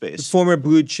chip in the space. Former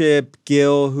blue chip,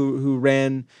 Gil, who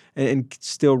ran and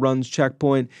still runs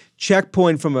Checkpoint.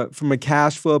 Checkpoint from a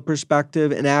cash flow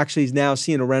perspective, and actually is now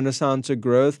seeing a renaissance of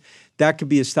growth. That could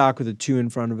be a stock with a 2 in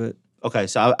front of it. Okay,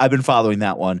 so I've been following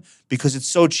that one because it's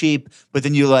so cheap. But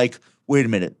then you're like, wait a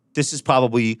minute, this is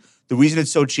probably the reason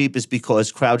it's so cheap is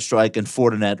because CrowdStrike and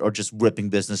Fortinet are just ripping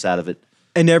business out of it.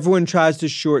 And everyone tries to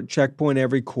short Checkpoint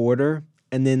every quarter,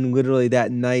 and then literally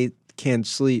that night can't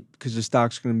sleep because the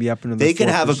stock's going to be up another. They can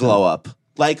have a 4%. glow up.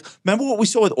 Like, remember what we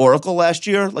saw with Oracle last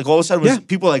year? Like all of a sudden, Yeah.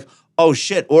 people were like, oh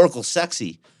shit, Oracle's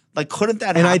sexy. Like, couldn't that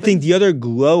And happen? I think the other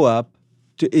glow up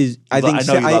is I think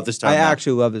know you love this term I now.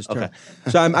 actually love this term. Okay.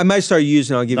 So I might start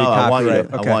using it. I'll give No, you I want you copyright.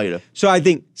 to. I Okay. want you to. So I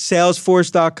think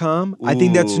Salesforce.com, I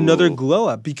think that's another Ooh. glow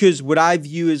up because what I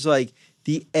view is like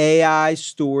the AI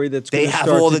story that's going They to have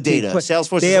start all to the take data. place.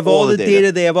 Salesforce They has have all all the the data.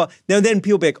 data. They have all. Now then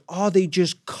people be like, oh, they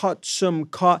just cut some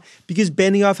cost because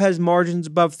Benioff has margins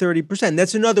above 30%.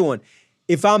 That's another one.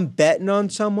 If I'm betting on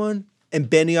someone and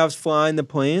Benioff's flying the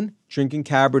plane, drinking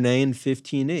Cabernet and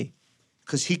 15E.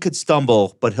 because he could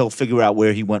stumble, but he'll figure out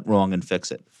where he went wrong and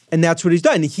fix it. And that's what he's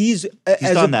done. He's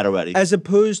done that already. As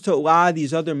opposed to a lot of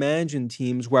these other management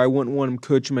teams where I wouldn't want him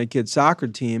coaching my kid's soccer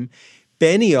team,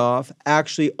 Benioff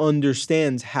actually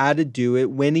understands how to do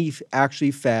it when he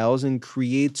actually fails and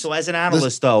creates. So as an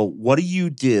analyst, though, what do you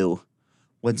do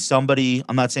when somebody,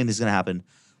 I'm not saying this is going to happen,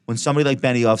 when somebody like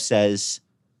Benioff says,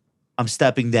 I'm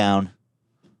stepping down,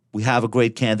 we have a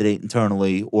great candidate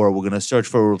internally, or we're going to search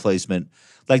for a replacement.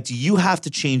 Like, do you have to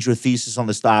change your thesis on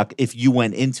the stock if you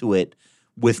went into it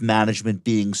with management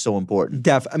being so important?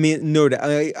 I mean, no,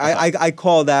 I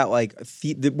call that like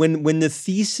when the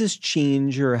thesis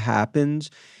changer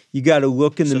happens, you got to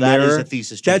look in the So that mirror. is a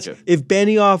thesis changer. If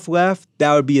Benioff left,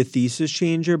 that would be a thesis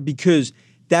changer because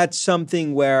that's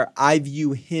something where I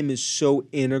view him as so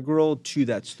integral to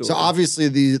that story. So obviously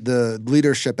the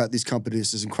leadership at these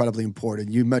companies is incredibly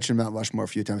important. You mentioned Mount Rushmore a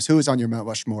few times. Who is on your Mount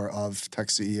Rushmore of tech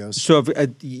CEOs? So if,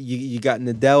 you got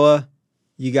Nadella,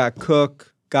 you got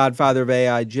Cook, Godfather of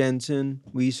AI, Jensen,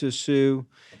 Lisa Su,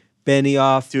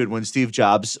 Benioff. Dude, when Steve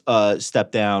Jobs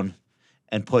stepped down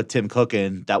and put Tim Cook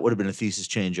in, that would have been a thesis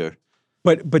changer.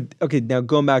 But okay, now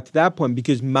going back to that point,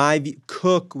 because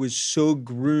Cook was so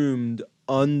groomed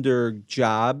under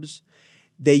Jobs,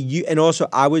 and also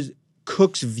I was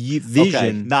Cook's vision,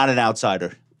 Okay, not an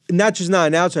outsider. not just not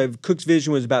an outside. Cook's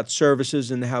vision was about services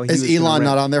and how he Is was gonna Elon run-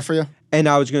 not on there for you? And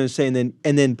I was going to say, and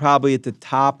then probably at the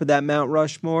top of that Mount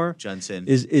Rushmore Jensen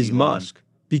is Elon. Musk,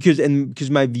 because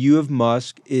my view of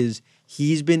Musk is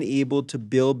he's been able to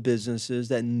build businesses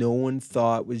that no one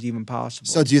thought was even possible.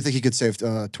 So do you think he could save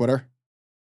Twitter?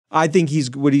 I think he's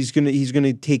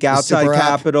gonna take outside super app?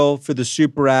 capital for the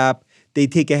super app. They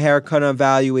take a haircut on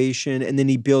valuation, and then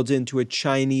he builds into a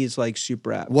Chinese like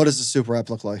super app, What does the super app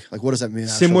look like? Like, what does that mean?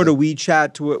 similar to actually?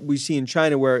 WeChat, to what we see in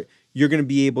China, where you're going to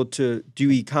be able to do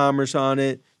e-commerce on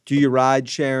it, do your ride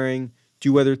sharing,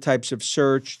 do other types of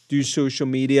search, do social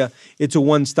media. It's a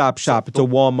one-stop shop. It's a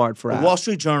Walmart for The apps. Wall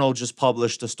Street Journal just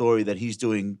published a story that he's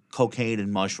doing cocaine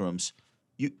and mushrooms.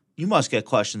 You must get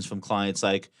questions from clients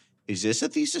like, is this a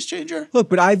thesis changer? Look,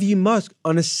 but I view Musk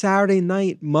on a Saturday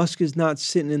night. Musk is not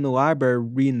sitting in the library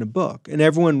reading a book, and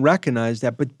everyone recognized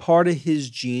that. But part of his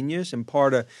genius and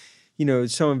part of,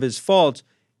 some of his faults.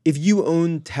 If you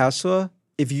own Tesla,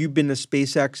 if you've been a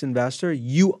SpaceX investor,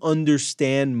 you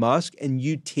understand Musk and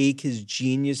you take his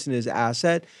genius and his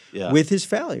asset Yeah. with his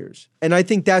failures. And I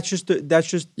think that's just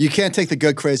You can't take the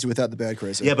good crazy without the bad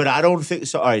crazy. Yeah, but I don't think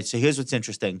so. All right, so here's what's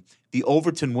interesting. The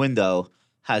Overton window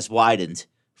has widened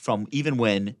from even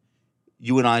when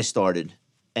you and I started,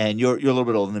 and you're a little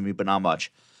bit older than me, but not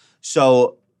much.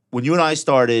 So when you and I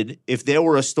started, if there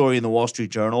were a story in the Wall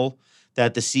Street Journal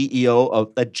that the CEO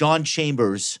of that John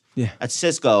Chambers at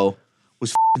Cisco was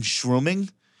f***ing shrooming,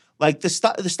 like the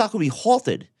stock would be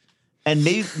halted. And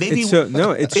maybe it's true.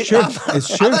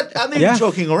 It's true. I'm not even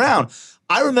joking around.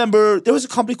 I remember there was a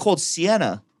company called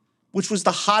Ciena, which was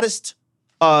the hottest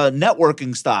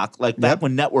networking stock, like back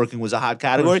when networking was a hot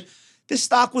category. This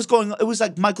stock was going, it was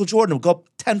like Michael Jordan, it would go up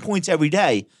 10 points every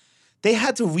day. They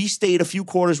had to restate a few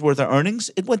quarters worth of earnings.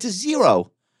 It went to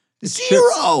zero.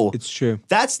 Zero. It's true.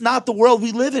 That's not the world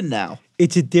we live in now.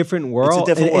 It's a different world.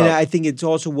 different And world. I think it's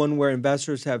also one where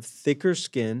investors have thicker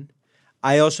skin.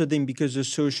 I also think because of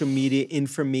social media,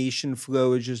 information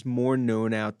flow is just more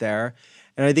known out there.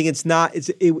 And I think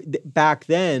back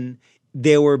then,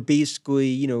 there were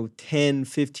basically, 10,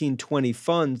 15, 20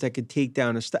 funds that could take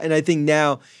down a stock. And I think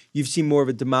now you've seen more of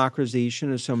a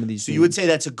democratization of some of these So you would say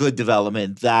that's a good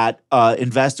development, that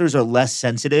investors are less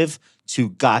sensitive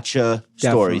to gotcha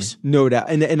stories. No doubt.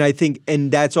 And I think,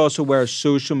 and that's also where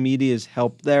social media has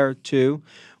helped there too,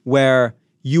 where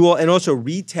and also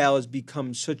retail has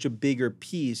become such a bigger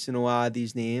piece in a lot of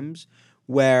these names,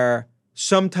 where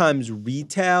sometimes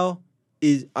retail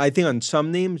is, I think on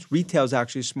some names, retail is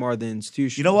actually smarter than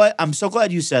institutional. You know what? I'm so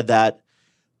glad you said that.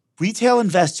 Retail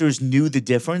investors knew the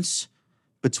difference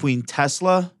between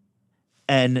Tesla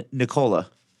and Nikola.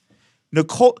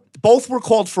 Both were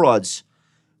called frauds.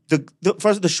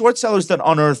 The short sellers that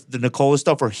unearthed the Nikola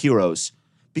stuff are heroes,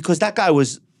 because that guy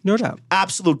was No doubt.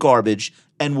 absolute garbage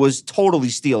and was totally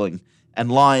stealing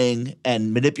and lying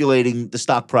and manipulating the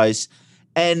stock price.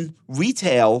 And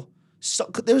retail,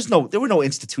 there were no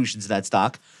institutions in that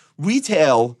stock.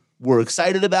 Retail were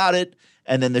excited about it,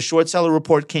 and then the short seller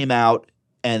report came out,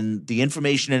 and the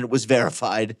information in it was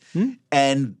verified,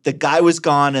 and the guy was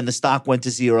gone, and the stock went to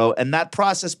zero, and that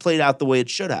process played out the way it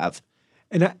should have.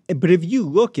 But if you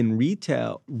look in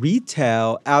retail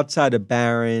outside of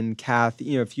Barron,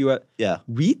 Kathy,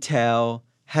 retail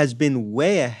has been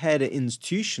way ahead of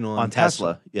institutional On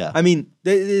Tesla, yeah. I mean,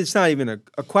 it's not even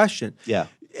a question. Yeah.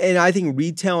 And I think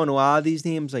retail and a lot of these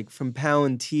names, like from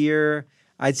Palantir,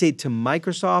 I'd say to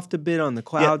Microsoft a bit on the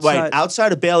cloud right. side.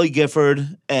 Outside of Bailey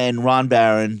Gifford and Ron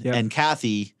Barron Yeah. and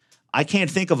Kathy, I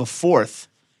can't think of a fourth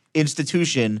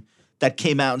institution that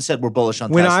came out and said we're bullish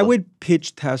on When Tesla. I would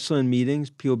pitch Tesla in meetings,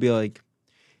 people would be like,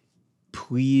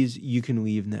 please, you can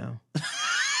leave now.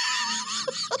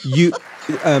 You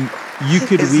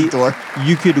could Here's the leave. door.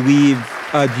 You could leave.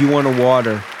 Do you want a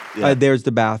water? Yeah. There's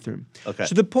the bathroom. Okay.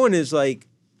 So the point is, like,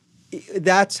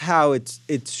 that's how it's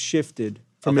shifted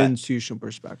from Okay. an institutional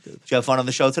perspective. Did you have fun on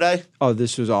the show today? Oh,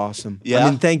 this was awesome. Yeah? I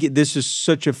mean, thank you. This is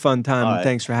such a fun time. All right.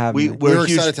 Thanks for having me. We're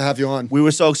huge- excited to have you on. We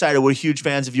were so excited. We're huge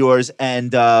fans of yours,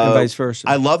 and vice versa.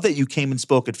 I love that you came and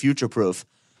spoke at Future Proof.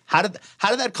 How did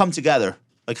that come together?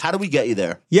 Like, how did we get you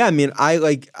there? Yeah, I mean,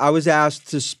 I was asked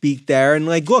to speak there, and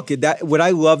like, look, what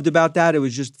I loved about that, it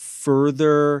was just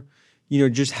further,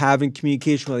 just having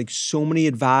communication with like so many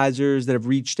advisors that have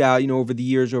reached out, over the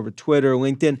years, over Twitter,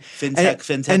 LinkedIn,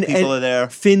 Fintech people are there.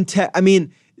 Fintech. I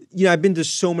mean, I've been to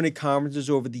so many conferences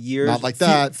over the years. Not like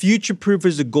that. Future Proof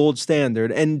is a gold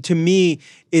standard, and to me,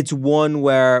 it's one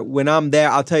where when I'm there,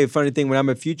 I'll tell you a funny thing. When I'm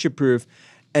at Future Proof,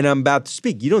 and I'm about to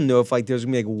speak, you don't know if like there's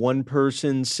gonna be like one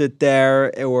person sit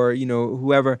there or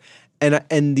whoever,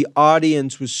 and the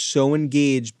audience was so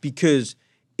engaged because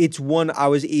it's one I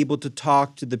was able to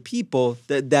talk to the people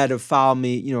that have followed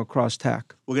me across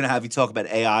tech. We're gonna have you talk about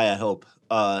AI. I hope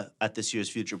at this year's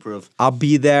Future Proof. I'll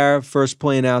be there, first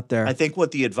plane out there. I think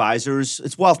what the advisors,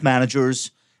 it's wealth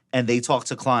managers, and they talk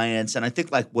to clients, and I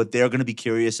think like what they're gonna be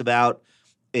curious about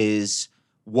is,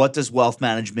 what does wealth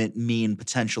management mean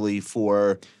potentially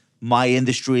for my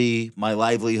industry, my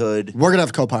livelihood? We're gonna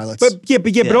have co-pilots.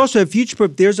 But also at Future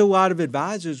Proof, there's a lot of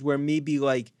advisors where maybe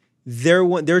like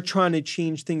they're trying to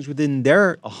change things within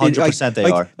their 100% they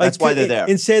are. That's why they're there.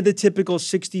 Instead of the typical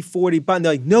 60-40 button,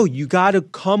 they're like, no, you got to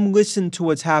come listen to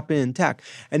what's happening in tech.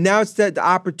 And now it's the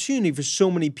opportunity for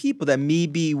so many people that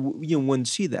maybe wouldn't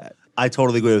see that. I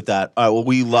totally agree with that. All right, well,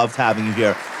 we loved having you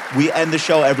here. We end the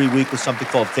show every week with something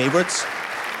called favorites.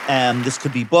 And this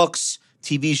could be books,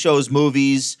 TV shows,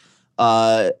 movies,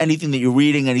 anything that you're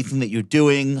reading, anything that you're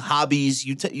doing, hobbies.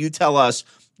 You tell us,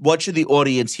 what should the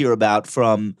audience hear about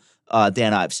from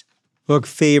Dan Ives? Look,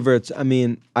 favorites. I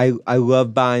mean, I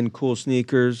love buying cool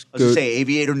sneakers. I was going to say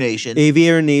Aviator Nation.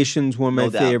 Aviator Nation's one of my No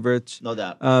doubt. favorites. No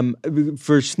doubt.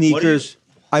 For sneakers,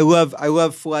 I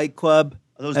love Flight Club.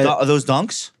 Are those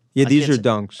dunks? Yeah, I these can't are say-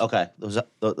 dunks. Okay,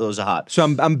 those are hot. So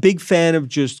I'm a big fan of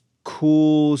just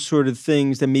cool sort of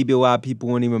things that maybe a lot of people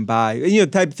won't even buy.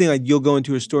 Type of thing like you'll go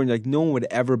into a store and you're like, no one would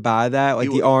ever buy that. Like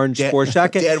the orange sports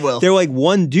jacket. Dan will. They're like,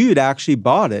 one dude actually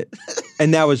bought it,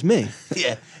 and that was me.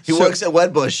 Yeah, he works at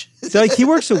Wedbush. So like he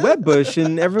works at Wedbush,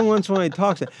 and every once in a while he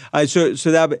talks.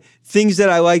 So that things that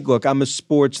I like. Look, I'm a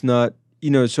sports nut.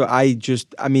 so I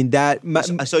mean that.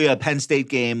 I saw you at a Penn State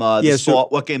game. Yeah, this fall.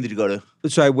 What game did you go to?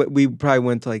 So we probably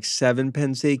went to like 7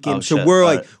 Penn State games. Oh, so shit. we're All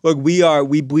like, right. look,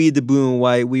 we bleed the blue and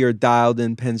white. We are dialed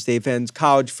in Penn State fans.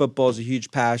 College football is a huge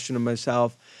passion of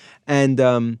myself. And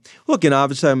look, and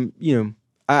obviously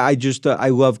I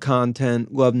love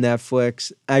content, love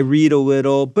Netflix. I read a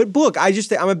little, but look,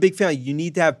 I'm a big fan. You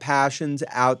need to have passions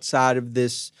outside of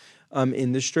this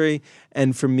industry.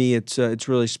 And for me, it's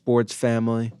really sports,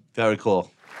 family. Very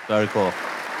cool. Very cool.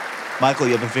 Michael,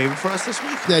 you have a favorite for us this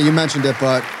week? Yeah, you mentioned it,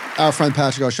 but our friend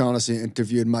Patrick O'Shaughnessy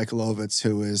interviewed Michael Ovitz,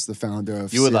 who is the founder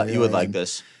of You would CIA, like and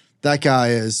this. That guy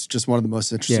is just one of the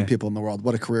most interesting Yeah. people in the world.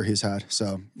 What a career he's had.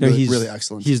 So No, really, he's really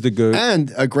excellent. He's the GOAT.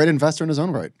 And a great investor in his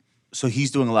own right. So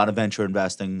he's doing a lot of venture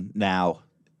investing now.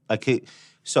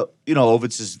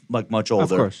 Ovitz is like much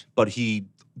older, course. but he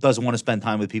doesn't want to spend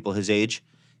time with people his age.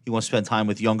 He wants to spend time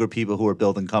with younger people who are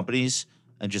building companies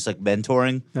and just like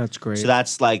mentoring. That's great. So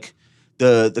that's like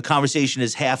the conversation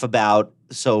is half about.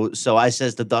 So I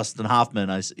says to Dustin Hoffman,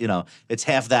 it's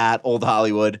half that old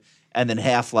Hollywood, and then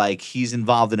half like he's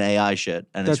involved in AI shit,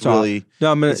 and That's it's really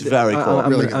it's very cool.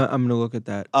 I'm Really good. gonna look at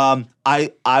that.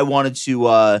 I wanted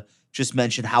to just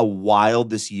mention how wild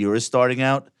this year is starting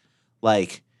out.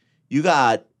 Like you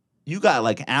got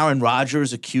like Aaron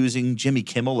Rodgers accusing Jimmy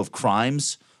Kimmel of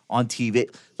crimes on TV.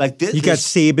 Like this, You got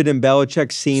Saban and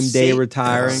Belichick same day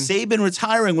retiring. Saban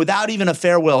retiring without even a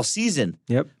farewell season.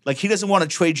 Yep. Like he doesn't want to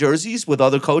trade jerseys with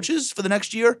other coaches for the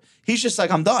next year. He's just like,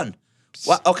 I'm done.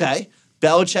 Well, okay.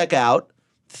 Belichick out.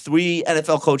 3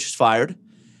 NFL coaches fired.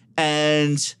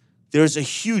 And there's a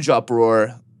huge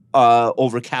uproar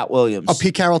over Cat Williams. Oh,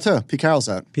 Pete Carroll too. Pete Carroll's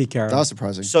out. Pete Carroll. That was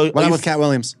surprising. So what happened with Cat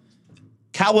Williams?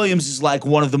 Cat Williams is like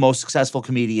one of the most successful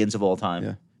comedians of all time.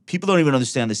 Yeah. People don't even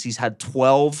understand this. He's had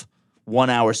 12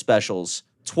 one-hour specials.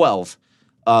 12.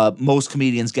 Most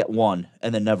comedians get one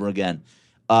and then never again.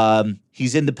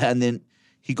 He's independent.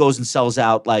 He goes and sells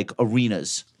out like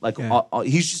arenas. Like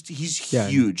he's Yeah.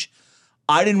 huge.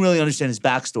 I didn't really understand his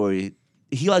backstory.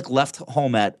 He like left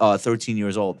home at 13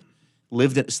 years old.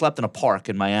 Slept in a park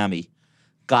in Miami.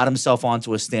 Got himself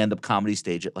onto a stand-up comedy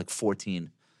stage at like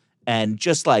 14. And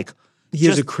just like He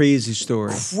has a crazy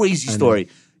story. crazy story,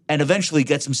 and eventually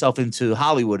gets himself into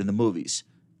Hollywood in the movies,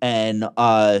 and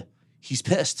he's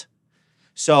pissed.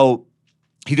 So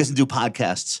he doesn't do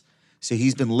podcasts. So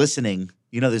he's been listening.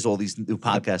 There's all these new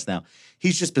podcasts now.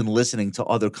 He's just been listening to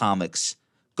other comics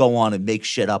go on and make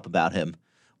shit up about him.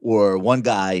 Or one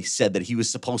guy said that he was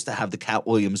supposed to have the Cat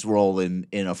Williams role in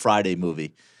a Friday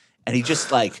movie, and he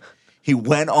just he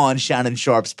went on Shannon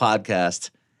Sharp's podcast.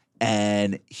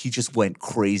 And he just went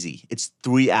crazy. It's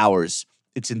 3 hours.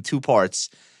 It's in 2 parts.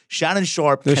 Shannon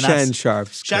Sharp. Shannon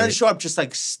Sharp's Shannon great. Sharp just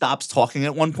like stops talking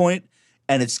at one point,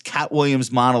 and it's Cat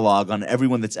Williams' monologue on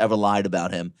everyone that's ever lied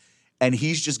about him, and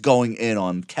he's just going in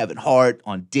on Kevin Hart,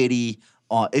 on Diddy.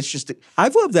 It's just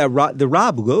I've loved that. The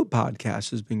Rob Lowe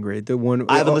podcast has been great. The one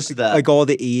I haven't listened to that. Like all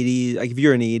the 80s. Like if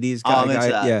you're an 80s guy, I'm into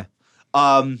that.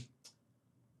 yeah.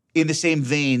 In the same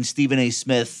vein, Stephen A.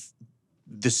 Smith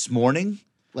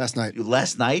Last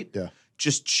night. Yeah.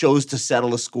 just chose to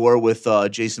settle a score with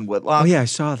Jason Whitlock. Oh yeah, I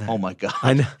saw that. Oh my God.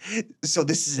 I know. So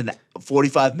this is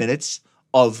 45 minutes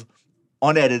of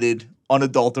unedited,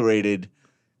 unadulterated.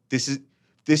 This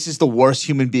is the worst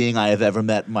human being I have ever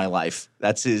met in my life.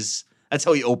 That's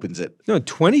how he opens it. No,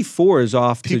 24 is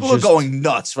off. People to are just, going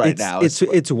nuts right now.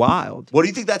 It's wild. What do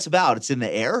you think that's about? It's in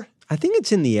the air? I think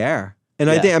it's in the air. And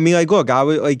Yeah. look, I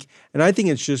would like, and I think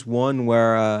it's just one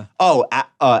where.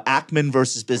 Ackman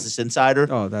versus Business Insider.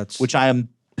 Oh, that's which I am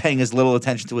paying as little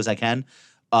attention to as I can.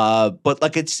 But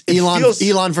like it Elon feels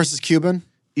Elon versus Cuban.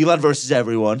 Elon versus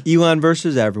everyone. Elon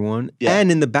versus everyone. Yeah.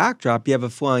 And in the backdrop, you have a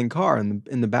flying car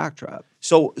in the backdrop.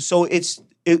 So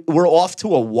we're off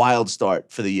to a wild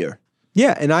start for the year.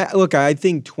 Yeah, and I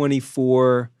think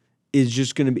 24 is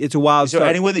just going to be. It's a wild. Is there start.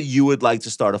 anyone that you would like to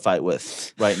start a fight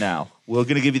with right now? We're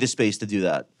going to give you the space to do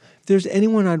that. If there's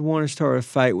anyone I'd want to start a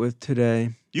fight with today,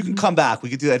 You can come back. We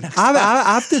could do that next I time.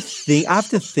 have to think. I have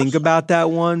to think about that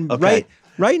one. Okay.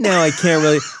 Right now, I can't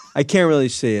really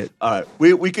see it. All right,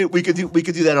 we could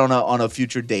do that on a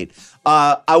future date.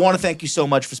 I want to thank you so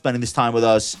much for spending this time with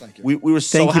us. Thank you. We were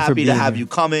so Thank you for happy to being have here. you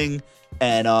coming,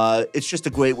 and it's just a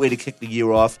great way to kick the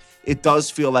year off. It does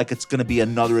feel like it's going to be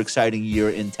another exciting year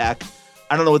in tech.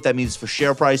 I don't know what that means for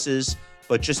share prices,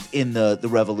 but just in the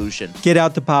revolution. Get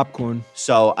out the popcorn.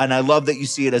 So, and I love that you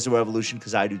see it as a revolution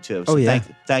because I do too. So Oh, yeah.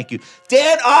 thank you.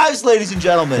 Dan Ives, ladies and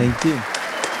gentlemen. Thank you.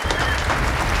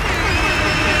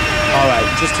 All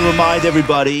right, just to remind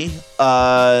everybody,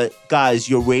 guys,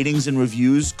 your ratings and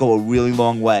reviews go a really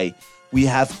long way. We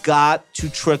have got to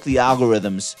trick the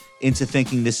algorithms into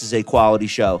thinking this is a quality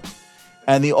show.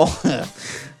 And the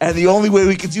only way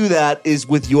we can do that is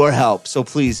with your help. So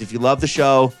please, if you love the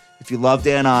show, if you love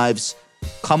Dan Ives,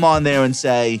 come on there and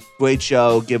say, great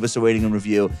show, give us a rating and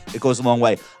review. It goes a long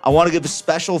way. I want to give a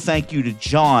special thank you to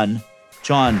John.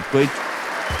 John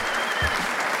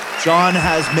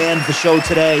has manned the show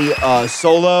today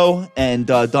solo, and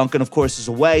Duncan, of course, is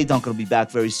away. Duncan will be back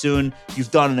very soon.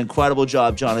 You've done an incredible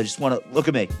job, John. I just want to look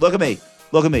at me.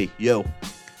 You.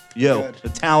 Good. The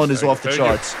talent is off the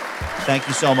charts. Thank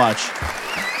you so much.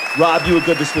 Rob, you were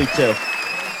good this week, too.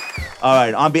 All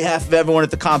right. On behalf of everyone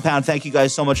at the compound, thank you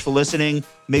guys so much for listening.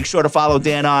 Make sure to follow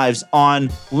Dan Ives on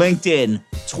LinkedIn,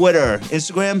 Twitter,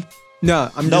 Instagram. No,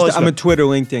 I'm a Twitter,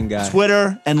 LinkedIn guy.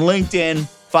 Twitter and LinkedIn.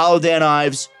 Follow Dan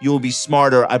Ives. You will be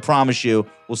smarter. I promise you.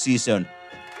 We'll see you soon. All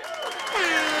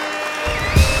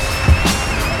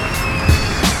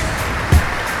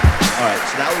right.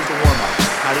 So that was the warm-up.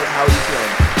 How are you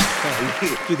feeling?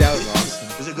 Dude, that was awesome.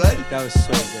 Was it good? That was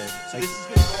so good. So this is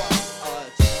going to go on.